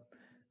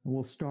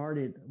 we'll start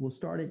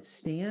it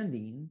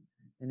standing,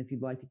 and if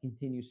you'd like to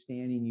continue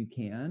standing, you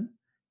can.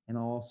 And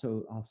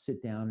I'll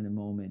sit down in a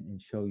moment and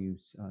show you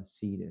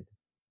seated.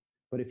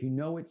 But if you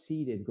know it's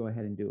seated, go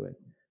ahead and do it.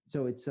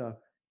 So it's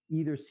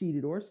either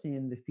seated or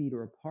standing. The feet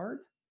are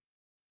apart,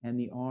 and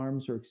the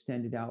arms are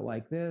extended out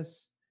like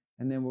this.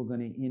 And then we're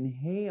going to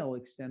inhale,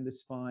 extend the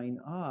spine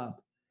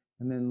up,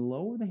 and then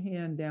lower the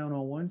hand down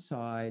on one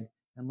side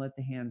and let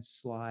the hand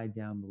slide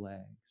down the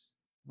legs.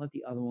 Let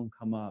the other one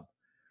come up.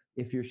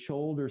 If your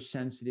shoulder's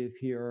sensitive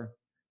here,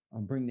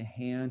 bring the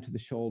hand to the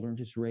shoulder and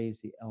just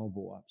raise the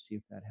elbow up. See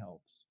if that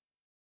helps.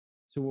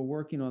 So we're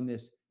working on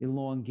this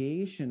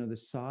elongation of the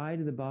side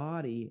of the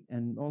body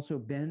and also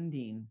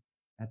bending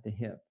at the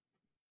hip.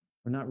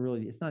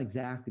 It's not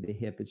exactly the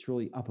hip, it's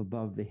really up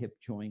above the hip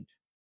joint.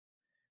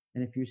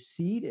 And if you're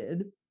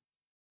seated,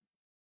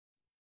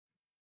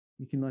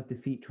 you can let the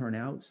feet turn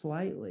out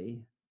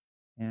slightly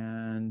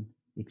and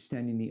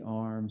extending the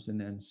arms and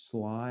then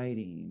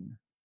sliding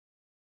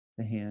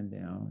the hand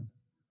down.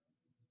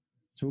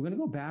 So we're going to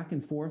go back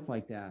and forth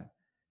like that.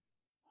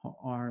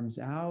 Arms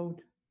out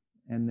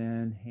and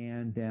then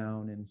hand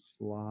down and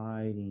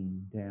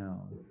sliding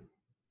down.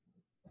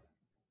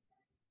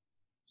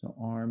 So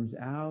arms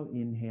out,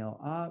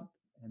 inhale up,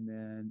 and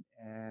then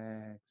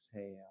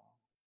exhale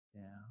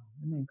down,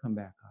 and then come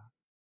back up.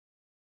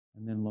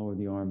 And then lower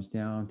the arms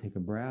down, take a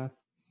breath.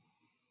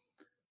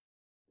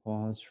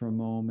 Pause for a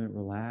moment,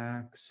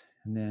 relax,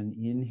 and then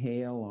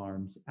inhale,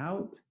 arms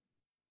out,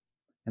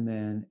 and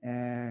then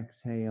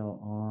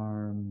exhale,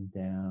 arm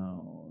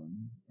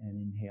down,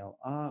 and inhale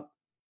up,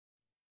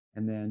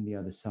 and then the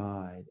other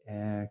side.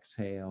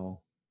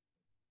 Exhale,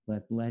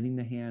 letting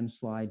the hand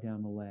slide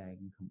down the leg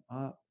and come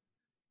up,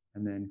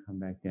 and then come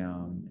back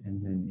down,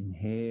 and then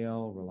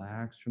inhale,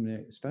 relax from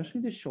it,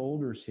 especially the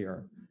shoulders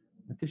here.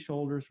 Let the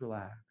shoulders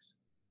relax.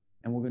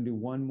 And we're going to do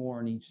one more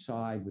on each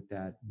side with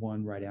that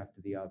one right after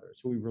the other.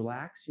 So we're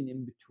relaxing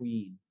in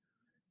between.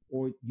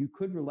 Or you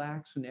could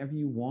relax whenever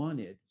you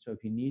wanted. So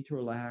if you need to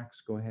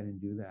relax, go ahead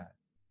and do that.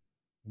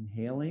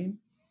 Inhaling.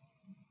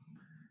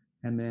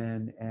 And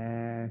then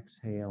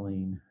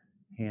exhaling.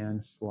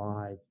 Hand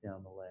slides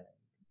down the leg.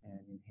 And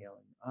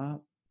inhaling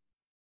up.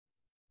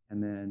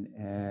 And then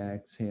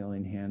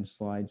exhaling, hand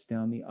slides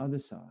down the other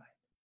side.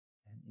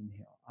 And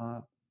inhale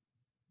up.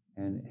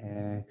 And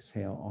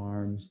exhale,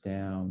 arms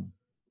down.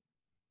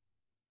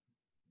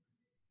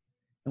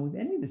 And with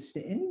any of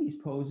these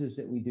poses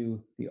that we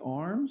do, the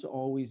arms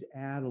always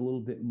add a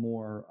little bit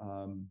more,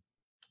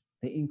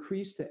 they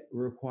increase the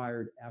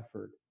required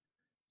effort.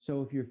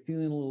 So if you're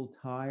feeling a little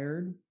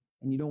tired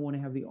and you don't want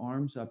to have the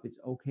arms up, it's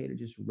okay to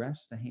just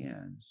rest the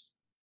hands.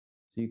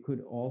 So you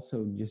could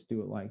also just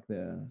do it like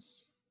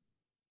this.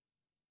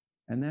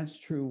 And that's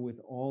true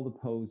with all the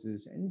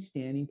poses. Any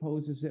standing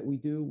poses that we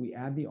do, we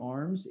add the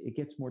arms, it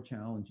gets more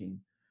challenging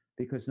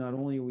because not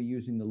only are we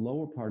using the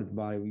lower part of the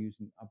body, we're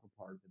using the upper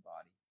part of the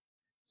body.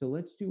 So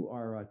let's do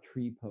our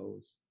tree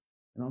pose.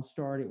 And I'll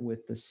start it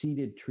with the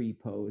seated tree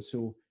pose.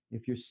 So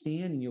if you're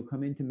standing, you'll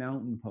come into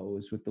mountain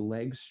pose with the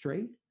legs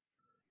straight.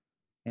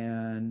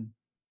 And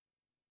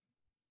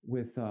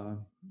with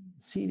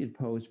seated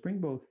pose, bring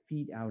both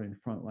feet out in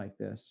front like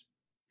this.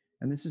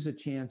 And this is a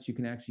chance you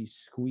can actually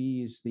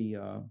squeeze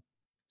the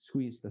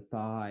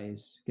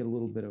thighs, get a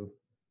little bit of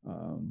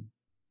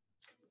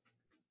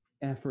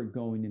effort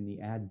going in the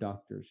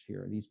adductors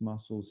here, these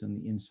muscles in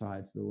the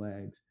insides of the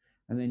legs.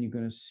 And then you're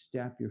going to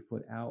step your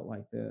foot out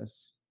like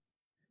this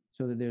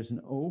so that there's an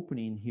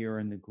opening here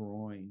in the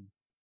groin,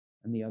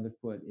 and the other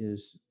foot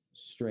is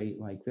straight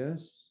like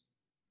this.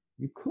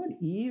 You could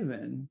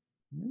even,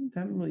 I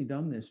haven't really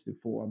done this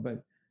before,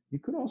 but you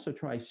could also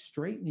try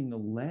straightening the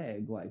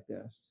leg like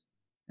this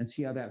and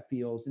see how that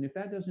feels. And if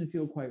that doesn't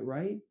feel quite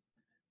right,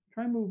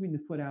 try moving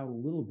the foot out a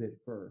little bit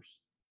first.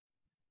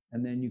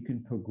 And then you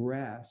can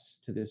progress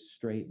to this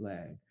straight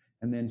leg.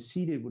 And then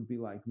seated would be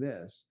like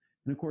this.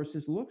 And of course,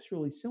 this looks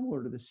really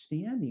similar to the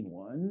standing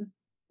one,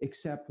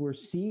 except we're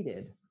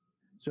seated.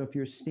 So if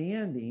you're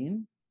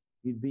standing,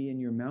 you'd be in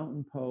your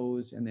mountain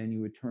pose, and then you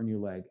would turn your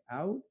leg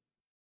out,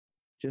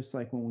 just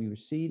like when we were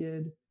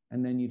seated,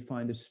 and then you'd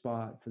find a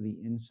spot for the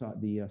inside,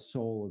 the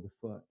sole of the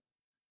foot.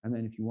 And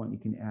then if you want, you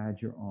can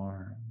add your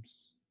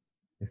arms,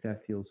 if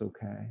that feels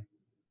okay.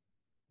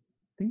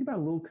 Think about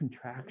a little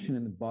contraction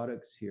in the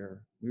buttocks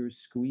here. We were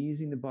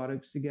squeezing the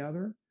buttocks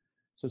together.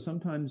 So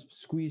sometimes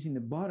squeezing the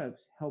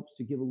buttocks helps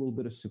to give a little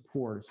bit of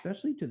support,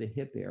 especially to the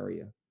hip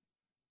area.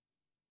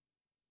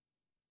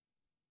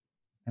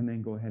 And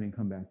then go ahead and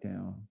come back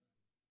down.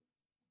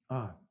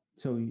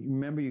 So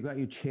remember, you got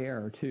your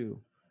chair too.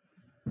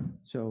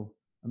 So,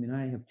 I mean,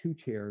 I have two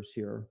chairs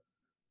here,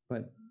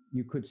 but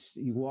you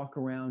walk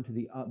around to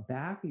the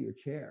back of your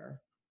chair,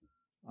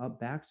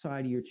 back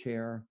side of your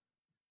chair,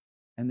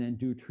 and then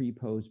do tree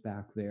pose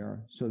back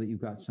there so that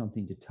you've got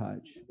something to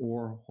touch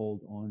or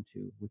hold on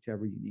to,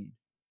 whichever you need.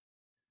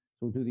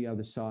 So we'll do the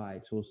other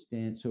side. So we'll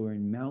stand. So we're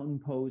in mountain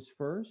pose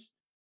first,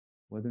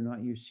 whether or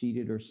not you're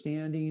seated or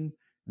standing,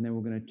 and then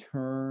we're going to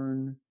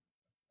turn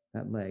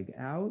that leg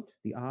out,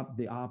 the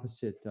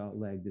opposite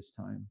leg this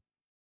time.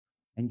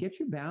 And get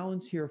your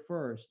balance here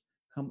first.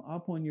 Come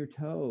up on your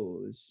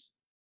toes,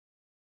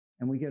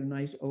 and we get a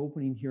nice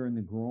opening here in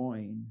the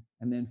groin,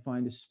 and then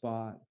find a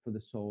spot for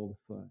the sole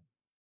of the foot.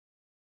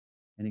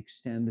 And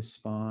extend the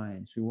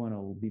spine. So we want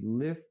to be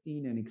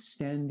lifting and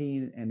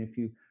extending, and if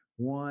you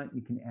want,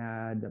 you can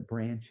add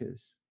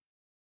branches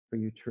for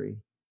your tree.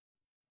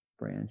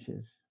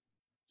 Branches.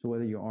 So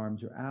whether your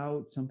arms are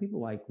out, some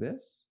people like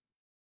this,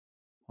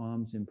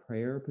 palms in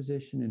prayer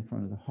position in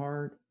front of the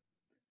heart,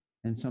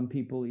 and some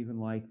people even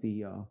like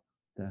the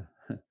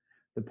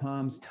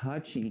palms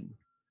touching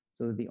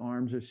so that the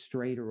arms are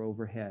straighter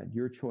overhead.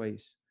 Your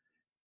choice.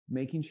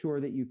 Making sure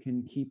that you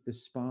can keep the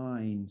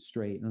spine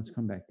straight. Let's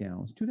come back down.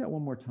 Let's do that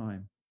one more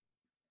time.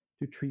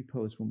 Do tree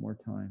pose one more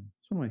time.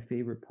 It's one of my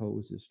favorite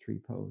poses, tree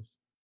pose.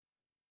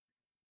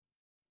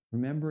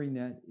 Remembering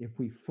that if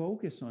we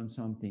focus on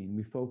something,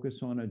 we focus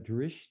on a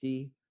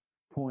drishti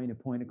point, a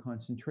point of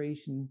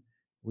concentration,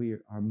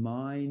 our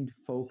mind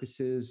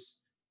focuses,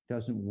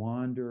 doesn't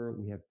wander,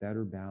 we have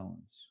better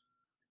balance.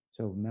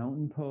 So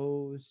mountain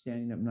pose,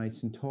 standing up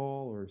nice and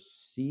tall, or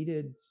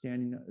seated,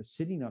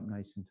 sitting up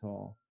nice and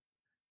tall.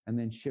 And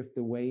then shift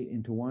the weight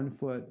into one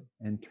foot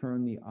and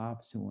turn the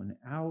opposite one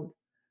out.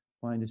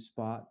 Find a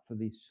spot for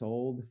the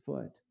sole of the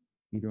foot,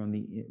 either on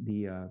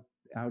the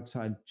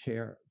outside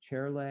chair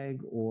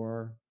leg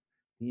or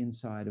the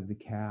inside of the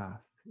calf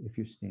if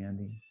you're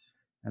standing.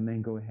 And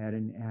then go ahead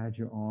and add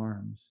your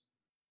arms.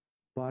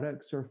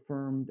 Buttocks are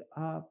firmed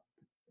up.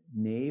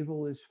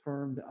 Navel is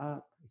firmed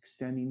up,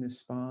 extending the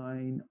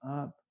spine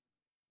up.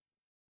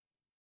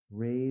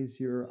 Raise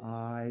your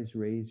eyes,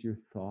 raise your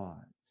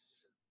thoughts.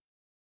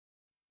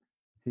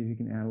 See if you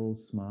can add a little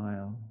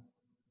smile.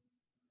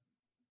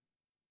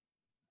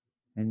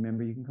 And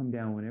remember, you can come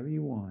down whenever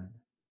you want.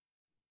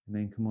 And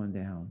then come on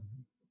down,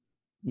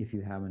 if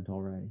you haven't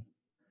already.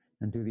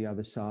 And do the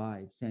other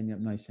side, standing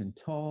up nice and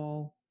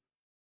tall.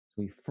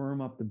 So we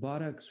firm up the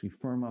buttocks, we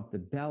firm up the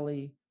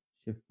belly,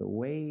 shift the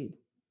weight,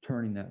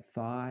 turning that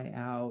thigh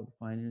out,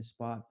 finding a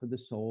spot for the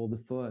sole of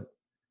the foot.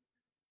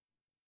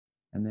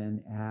 And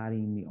then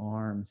adding the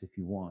arms if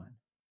you want.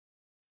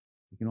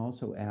 You can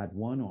also add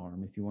one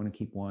arm if you want to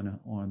keep one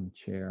on the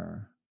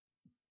chair.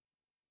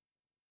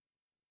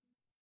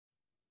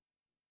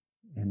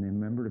 And then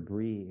remember to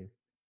breathe.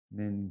 And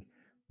then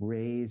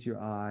raise your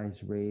eyes,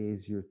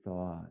 raise your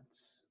thoughts.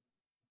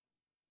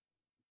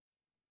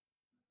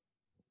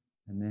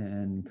 And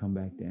then come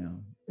back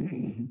down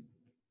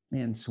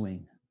and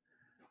swing.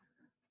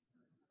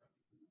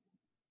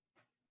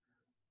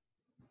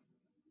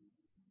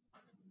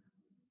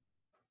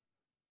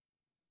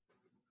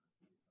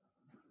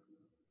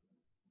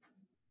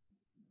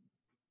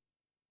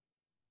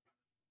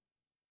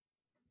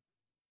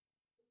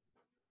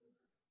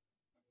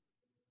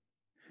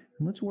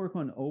 And let's work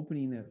on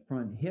opening that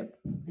front hip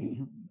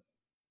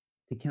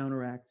to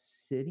counteract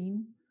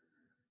sitting.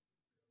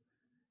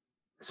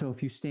 So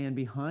if you stand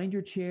behind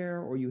your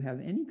chair or you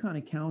have any kind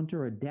of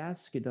counter, a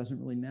desk, it doesn't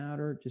really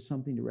matter, just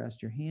something to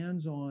rest your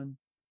hands on,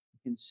 you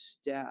can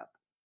step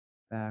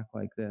back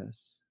like this.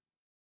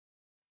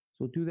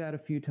 So do that a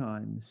few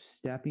times,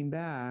 stepping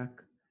back.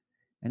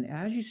 And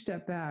as you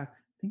step back,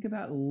 think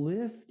about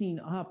lifting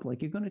up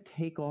like you're going to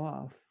take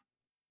off.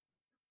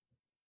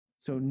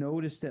 So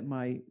notice that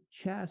my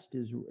chest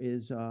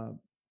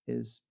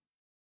is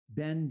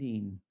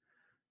bending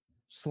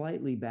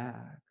slightly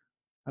back.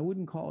 I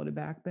wouldn't call it a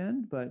back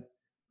bend, but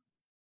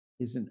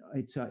it's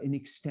an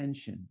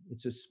extension.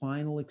 It's a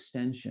spinal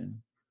extension.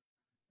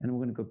 And we're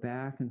going to go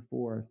back and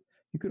forth.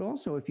 You could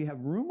also, if you have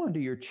room under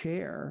your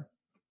chair,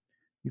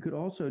 you could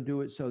also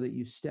do it so that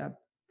you step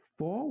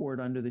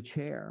forward under the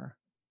chair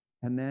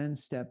and then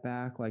step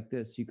back like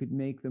this. You could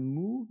make the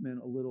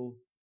movement a little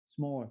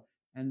smaller.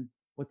 And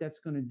what that's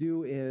going to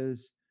do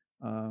is,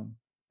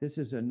 this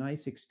is a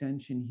nice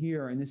extension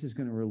here, and this is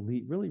going to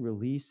really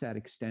release that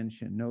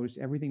extension. Notice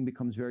everything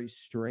becomes very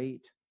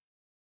straight.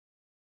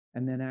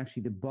 And then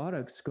actually the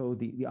buttocks go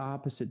the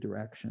opposite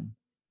direction.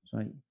 So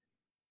I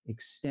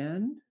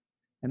extend,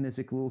 and there's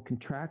a little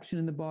contraction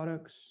in the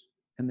buttocks,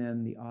 and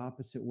then the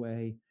opposite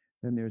way,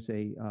 then there's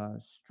a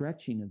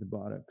stretching of the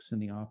buttocks in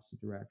the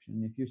opposite direction.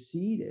 And if you're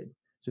seated,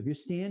 so if you're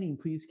standing,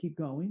 please keep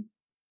going.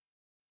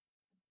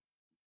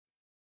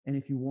 And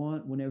if you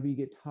want, whenever you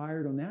get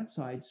tired on that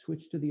side,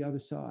 switch to the other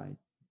side.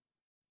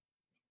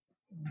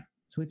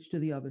 Switch to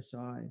the other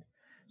side.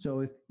 So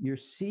if you're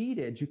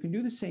seated, you can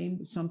do the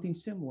same, something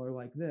similar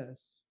like this.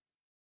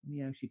 Let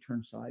me actually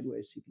turn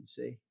sideways so you can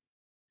see.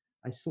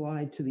 I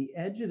slide to the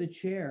edge of the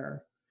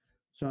chair,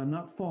 so I'm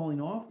not falling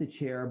off the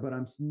chair, but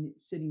I'm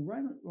sitting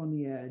right on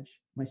the edge.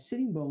 My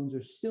sitting bones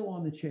are still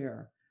on the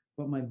chair,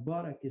 but my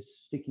buttock is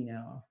sticking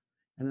out.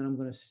 And then I'm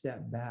going to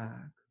step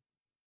back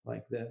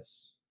like this.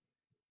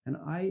 And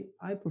I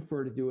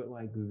prefer to do it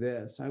like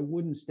this. I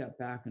wouldn't step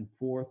back and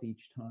forth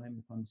each time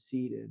if I'm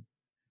seated.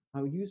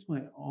 I would use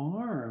my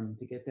arm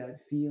to get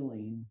that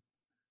feeling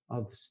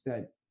of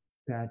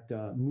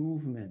that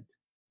movement.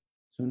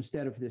 So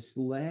instead of this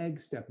leg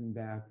stepping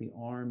back, the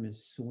arm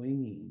is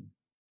swinging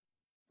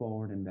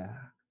forward and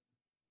back.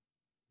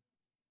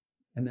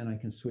 And then I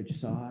can switch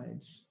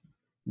sides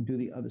and do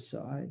the other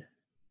side.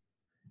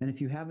 And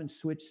if you haven't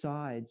switched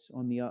sides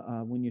on the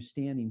when you're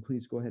standing,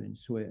 please go ahead and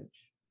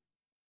switch.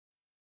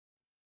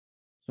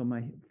 So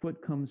my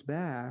foot comes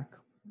back,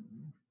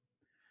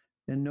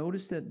 and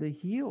notice that the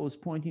heel is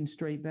pointing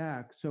straight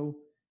back. So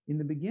in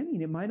the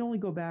beginning, it might only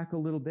go back a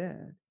little bit.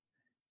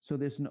 So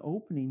there's an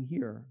opening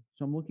here.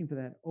 So I'm looking for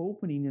that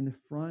opening in the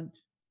front,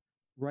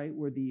 right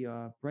where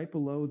right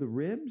below the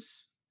ribs,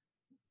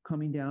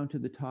 coming down to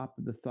the top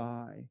of the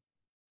thigh.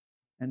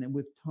 And then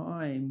with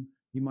time,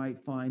 you might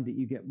find that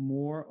you get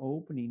more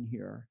opening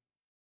here.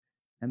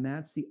 And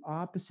that's the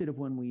opposite of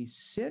when we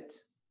sit.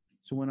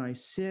 So when I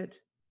sit,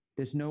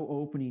 there's no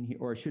opening here,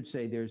 or I should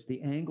say there's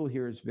the angle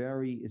here is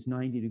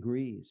 90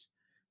 degrees.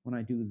 When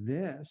I do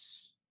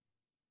this,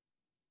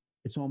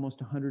 it's almost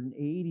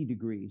 180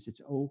 degrees.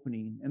 It's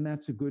opening, and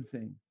that's a good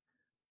thing.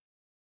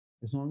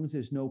 As long as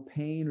there's no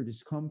pain or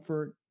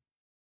discomfort.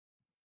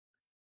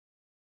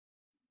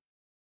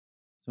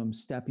 So I'm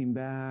stepping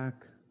back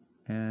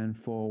and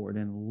forward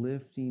and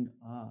lifting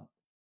up.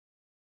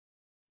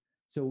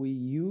 So we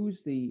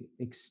use the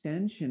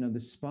extension of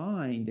the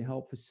spine to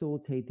help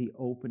facilitate the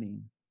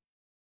opening.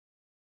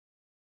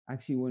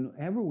 Actually,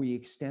 whenever we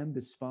extend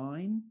the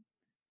spine,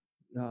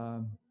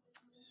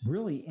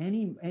 really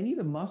any of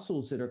the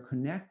muscles that are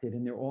connected,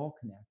 and they're all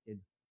connected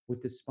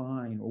with the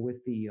spine or with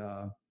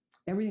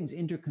everything's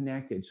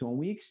interconnected. So when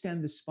we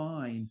extend the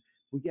spine,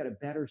 we get a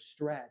better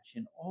stretch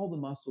in all the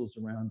muscles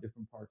around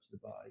different parts of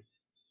the body.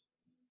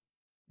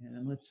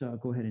 And let's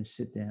go ahead and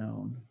sit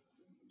down.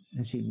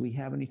 Actually, do we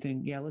have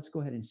anything? Yeah, let's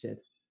go ahead and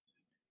sit.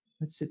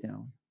 Let's sit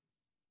down.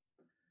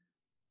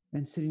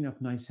 And sitting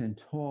up nice and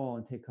tall,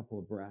 and take a couple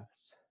of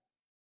breaths.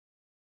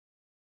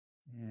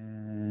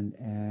 And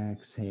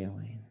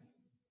exhaling.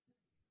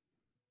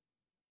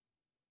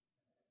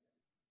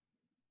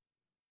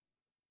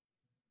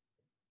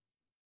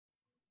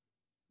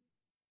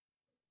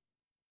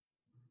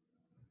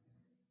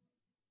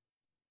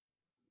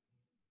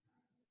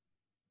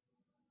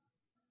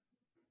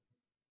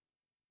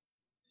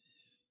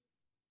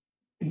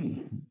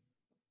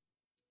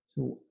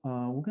 So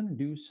we're going to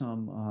do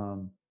some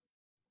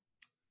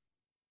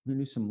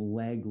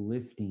leg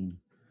lifting.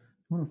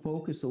 I want to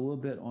focus a little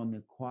bit on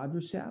the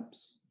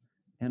quadriceps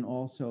and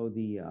also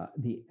the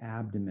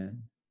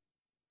abdomen.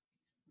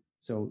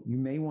 So you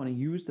may want to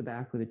use the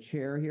back of the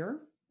chair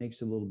here.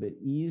 Makes it a little bit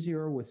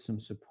easier with some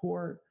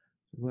support.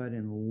 So go ahead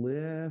and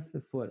lift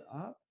the foot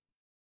up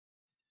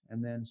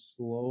and then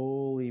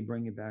slowly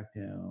bring it back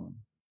down.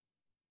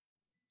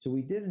 So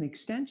we did an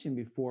extension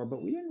before,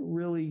 but we didn't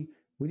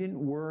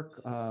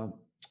work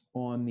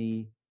on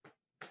the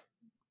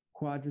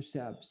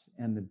quadriceps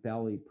and the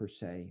belly per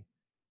se.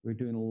 We're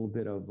doing a little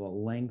bit of a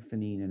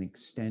lengthening and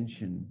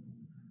extension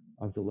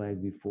of the leg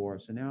before.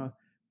 So now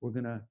we're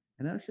going to,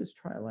 and let's just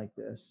try it like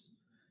this.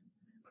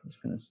 I'm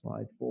just going to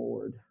slide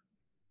forward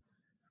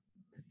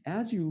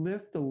As you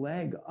lift the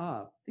leg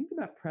up, think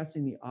about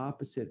pressing the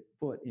opposite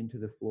foot into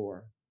the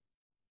floor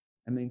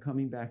and then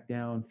coming back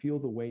down. Feel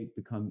the weight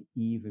become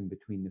even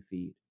between the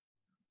feet.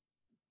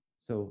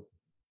 So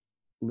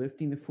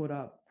lifting the foot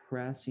up,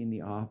 pressing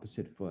the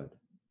opposite foot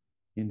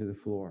into the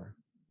floor.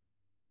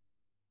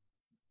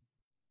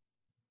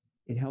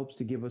 It helps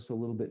to give us a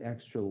little bit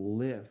extra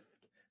lift.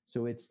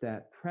 So it's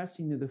that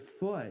pressing of the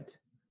foot,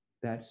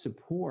 that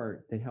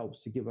support, that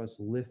helps to give us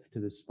lift to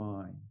the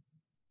spine.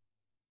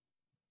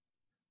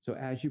 So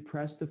as you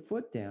press the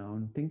foot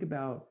down, think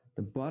about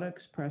the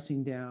buttocks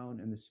pressing down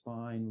and the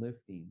spine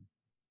lifting.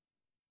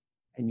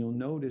 And you'll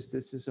notice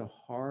this is it's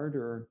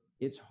harder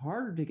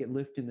to get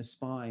lift in the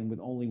spine with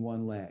only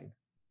one leg.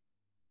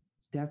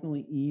 It's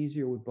definitely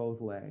easier with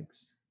both legs.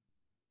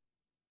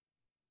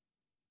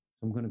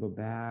 So I'm going to go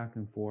back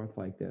and forth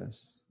like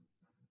this.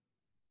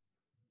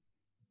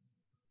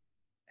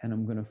 And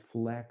I'm going to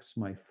flex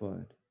my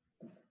foot.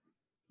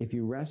 If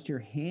you rest your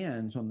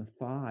hands on the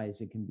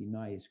thighs, it can be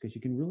nice because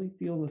you can really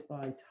feel the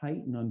thigh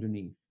tighten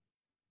underneath.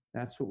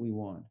 That's what we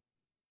want.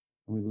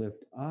 And we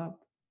lift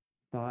up,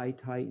 thigh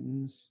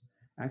tightens.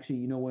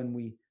 Actually, when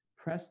we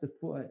press the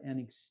foot and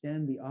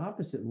extend the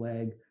opposite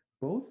leg,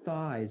 both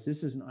thighs,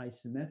 this is an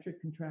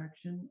isometric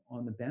contraction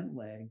on the bent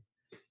leg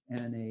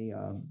and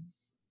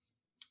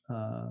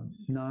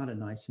not an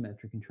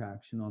isometric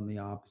contraction on the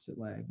opposite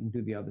leg. And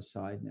do the other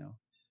side now.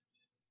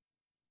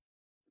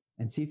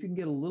 And see if you can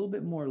get a little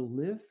bit more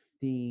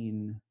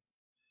lifting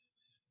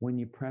when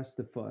you press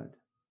the foot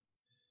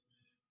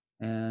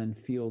and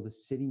feel the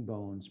sitting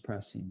bones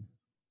pressing.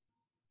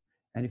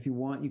 And if you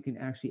want, you can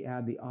actually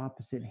add the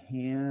opposite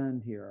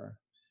hand here.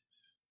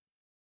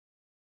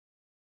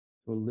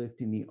 So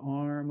lifting the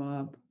arm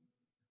up,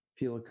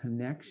 feel a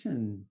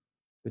connection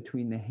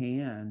between the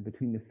hand,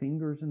 between the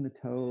fingers and the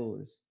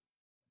toes.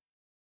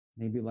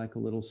 Maybe like a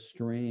little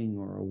string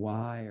or a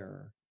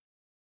wire,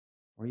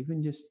 or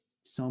even just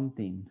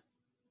something.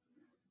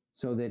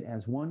 So that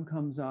as one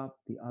comes up,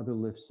 the other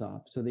lifts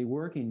up. So they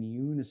work in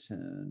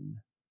unison.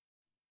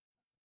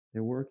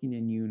 They're working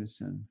in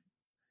unison.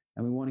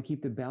 And we want to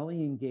keep the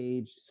belly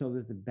engaged so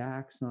that the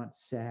back's not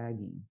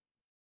sagging.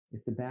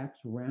 If the back's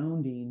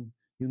rounding,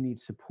 you'll need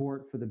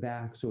support for the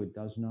back so it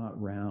does not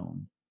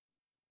round.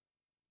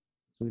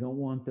 So we don't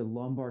want the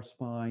lumbar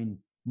spine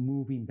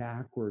moving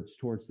backwards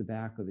towards the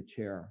back of the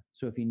chair.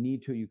 So if you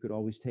need to, you could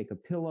always take a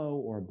pillow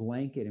or a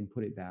blanket and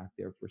put it back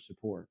there for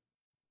support.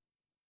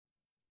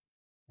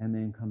 And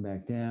then come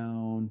back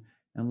down,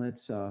 and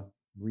let's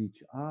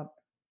reach up.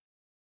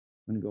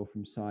 I'm going to go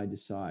from side to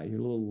side.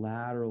 Your little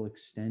lateral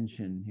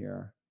extension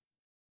here.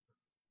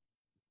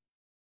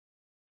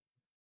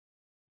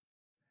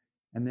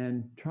 And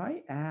then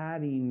try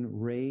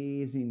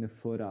raising the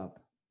foot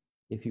up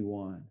if you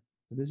want.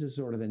 So this is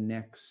sort of the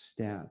next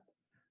step.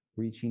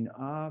 Reaching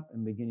up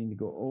and beginning to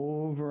go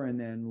over and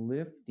then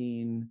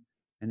lifting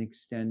and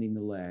extending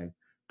the leg.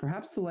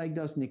 Perhaps the leg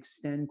doesn't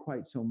extend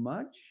quite so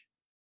much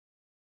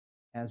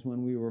as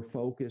when we were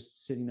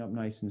focused, sitting up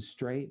nice and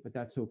straight, but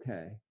that's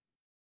okay.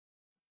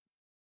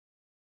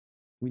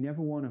 We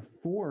never want to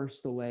force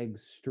the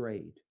legs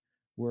straight.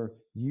 We're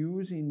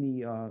using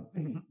the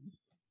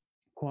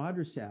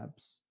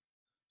quadriceps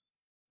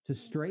to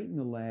straighten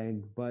the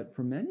leg, but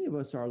for many of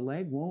us, our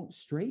leg won't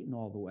straighten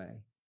all the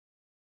way.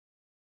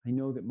 I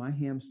know that my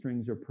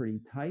hamstrings are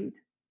pretty tight,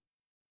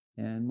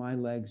 and my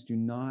legs do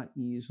not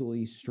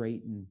easily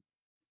straighten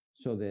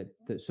so that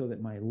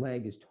my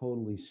leg is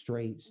totally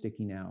straight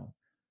sticking out.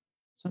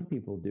 Some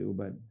people do,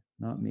 but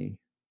not me.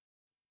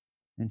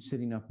 And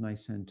sitting up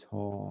nice and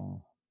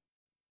tall.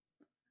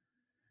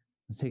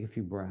 Let's take a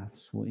few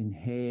breaths. We'll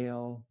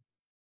inhale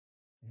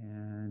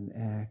and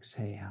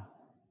exhale.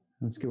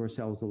 Let's give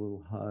ourselves a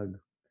little hug.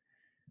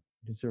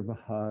 We deserve a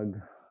hug.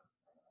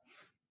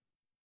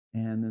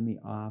 And then the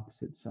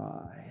opposite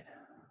side.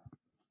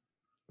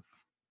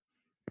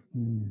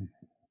 So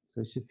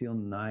it should feel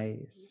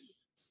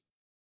nice.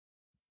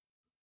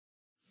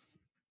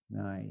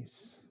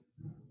 Nice.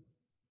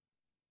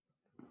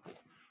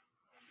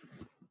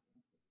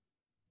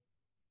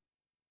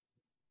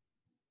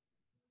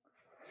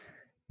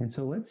 And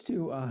so let's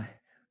do,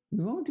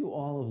 we won't do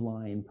all of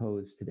lion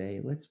pose today.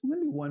 We're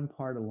going to do one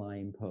part of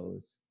lion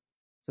pose.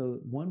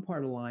 So one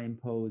part of lion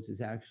pose is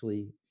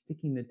actually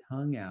sticking the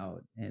tongue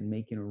out and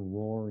making a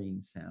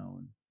roaring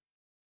sound.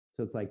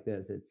 So it's like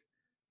this. It's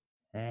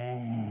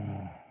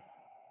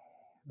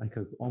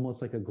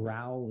almost like a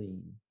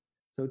growling.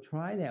 So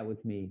try that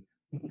with me.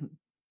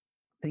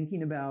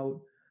 Thinking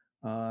about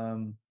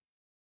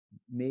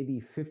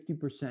maybe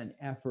 50%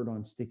 effort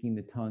on sticking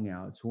the tongue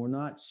out. So we're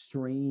not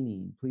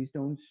straining. Please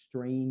don't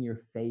strain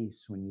your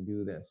face when you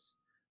do this.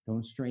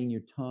 Don't strain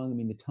your tongue. I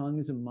mean, the tongue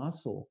is a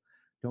muscle.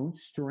 Don't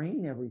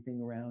strain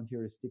everything around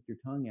here to stick your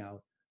tongue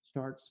out.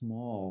 Start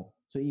small.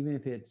 So even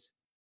if it's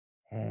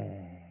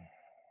and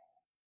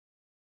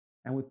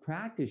with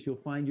practice, you'll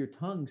find your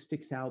tongue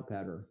sticks out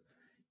better.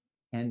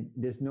 And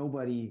there's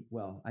nobody,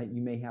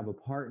 you may have a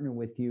partner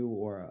with you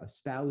or a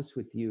spouse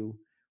with you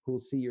who'll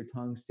see your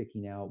tongue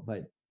sticking out,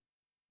 but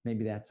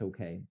maybe that's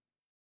okay.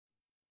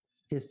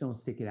 Just don't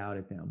stick it out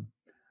at them.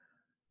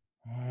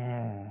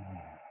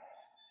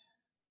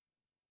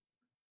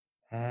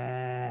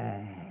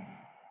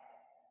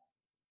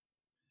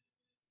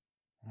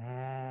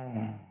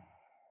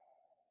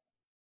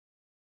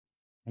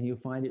 And you'll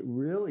find it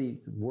really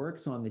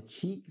works on the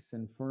cheeks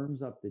and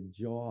firms up the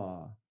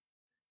jaw.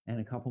 And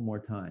a couple more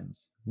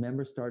times.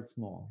 Remember, start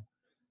small.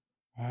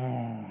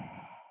 And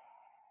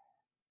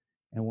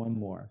one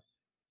more.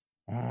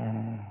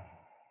 And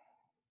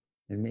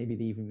maybe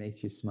it even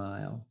makes you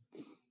smile.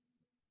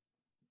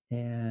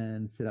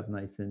 And sit up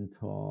nice and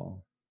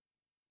tall.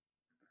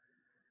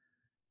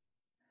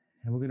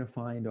 And we're going to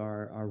find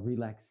our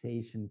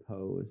relaxation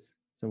pose.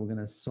 So we're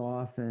going to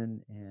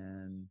soften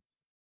and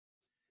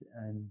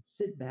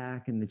sit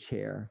back in the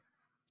chair.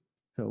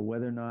 So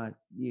whether or not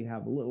you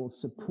have a little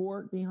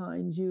support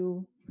behind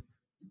you,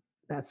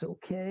 that's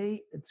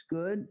okay. It's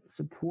good.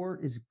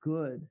 Support is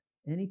good.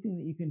 Anything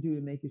that you can do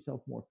to make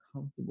yourself more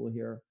comfortable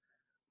here.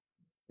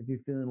 If you're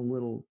feeling a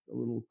little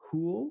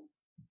cool,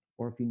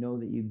 or if you know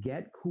that you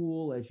get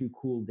cool as you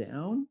cool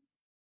down.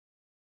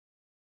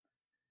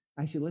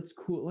 Actually,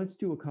 let's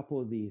do a couple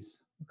of these.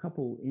 A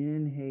couple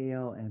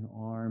inhale and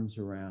arms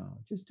around,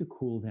 just to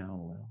cool down a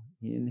little.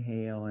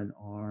 Inhale and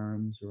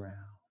arms around.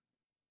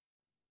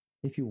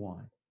 If you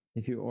want.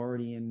 If you're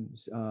already in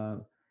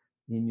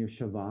your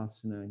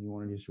shavasana and you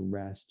want to just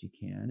rest, you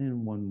can.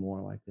 And one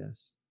more like this.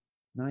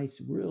 Nice,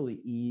 really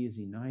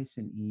easy, nice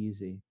and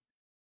easy.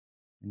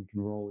 And you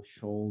can roll a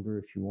shoulder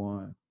if you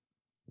want.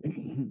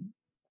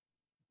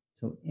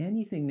 So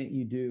anything that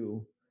you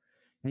do,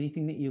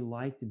 anything that you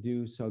like to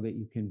do so that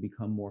you can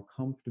become more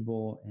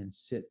comfortable and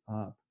sit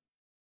up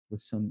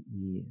with some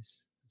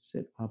ease.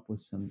 Sit up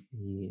with some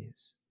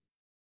ease.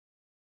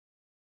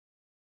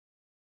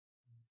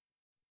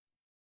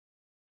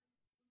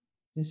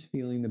 Just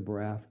feeling the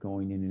breath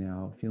going in and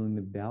out, feeling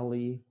the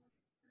belly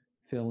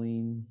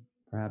filling,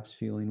 perhaps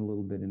feeling a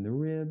little bit in the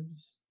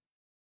ribs.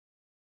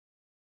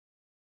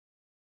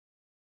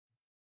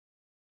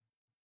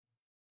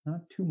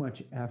 Not too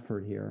much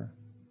effort here.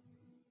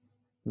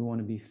 We want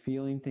to be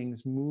feeling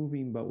things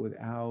moving, but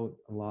without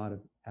a lot of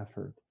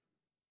effort.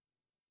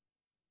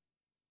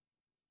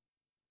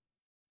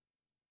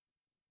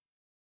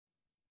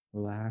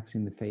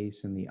 Relaxing the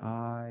face and the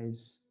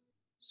eyes,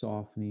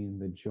 softening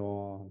the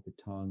jaw, the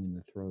tongue, and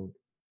the throat.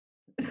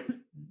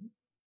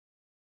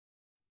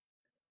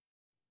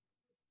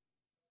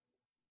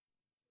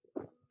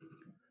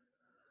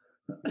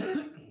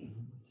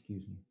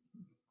 Excuse me.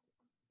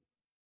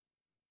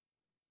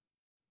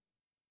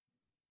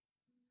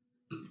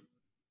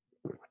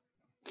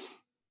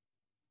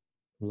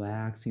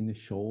 Relaxing the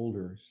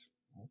shoulders.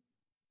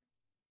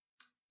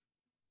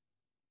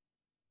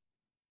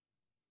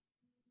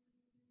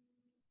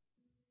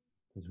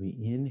 As we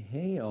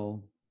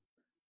inhale,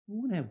 we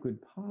want to have good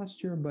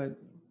posture, but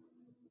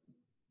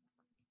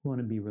we want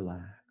to be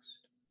relaxed.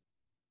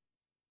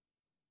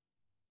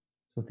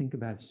 So think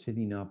about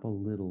sitting up a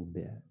little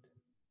bit.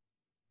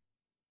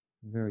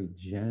 Very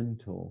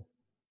gentle.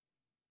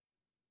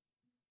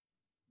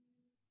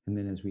 And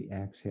then as we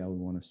exhale, we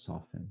want to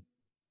soften.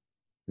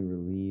 We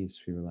release,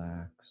 we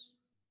relax.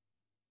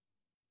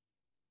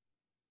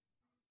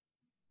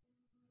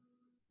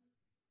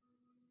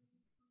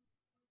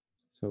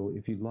 So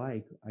if you'd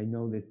like, I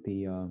know that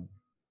I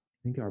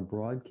think our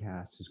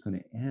broadcast is going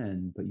to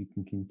end, but you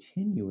can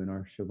continue in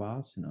our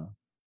Shavasana.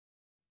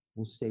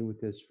 We'll stay with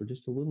this for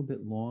just a little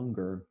bit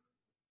longer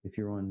if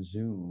you're on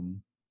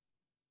Zoom.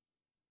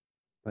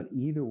 But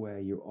either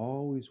way, you're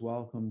always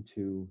welcome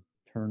to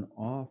turn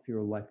off your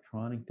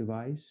electronic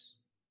device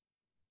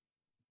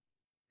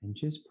and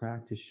just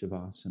practice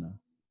Shavasana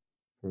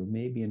for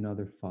maybe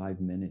another 5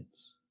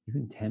 minutes,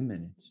 even 10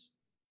 minutes,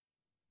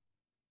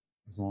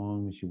 as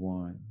long as you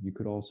want. You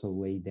could also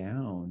lay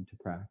down to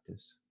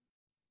practice.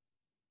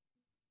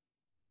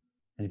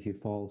 And if you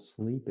fall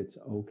asleep, it's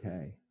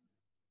okay.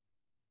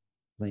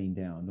 Laying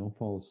down, don't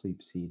fall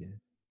asleep seated.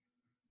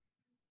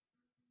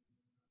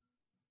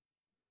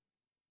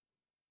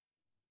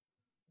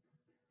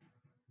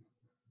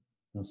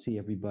 I'll see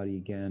everybody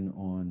again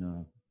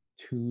on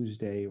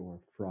Tuesday or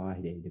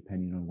Friday,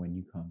 depending on when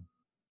you come.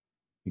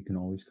 You can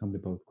always come to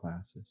both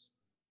classes.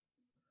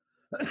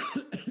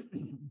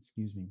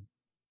 Excuse me.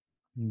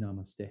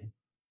 Namaste.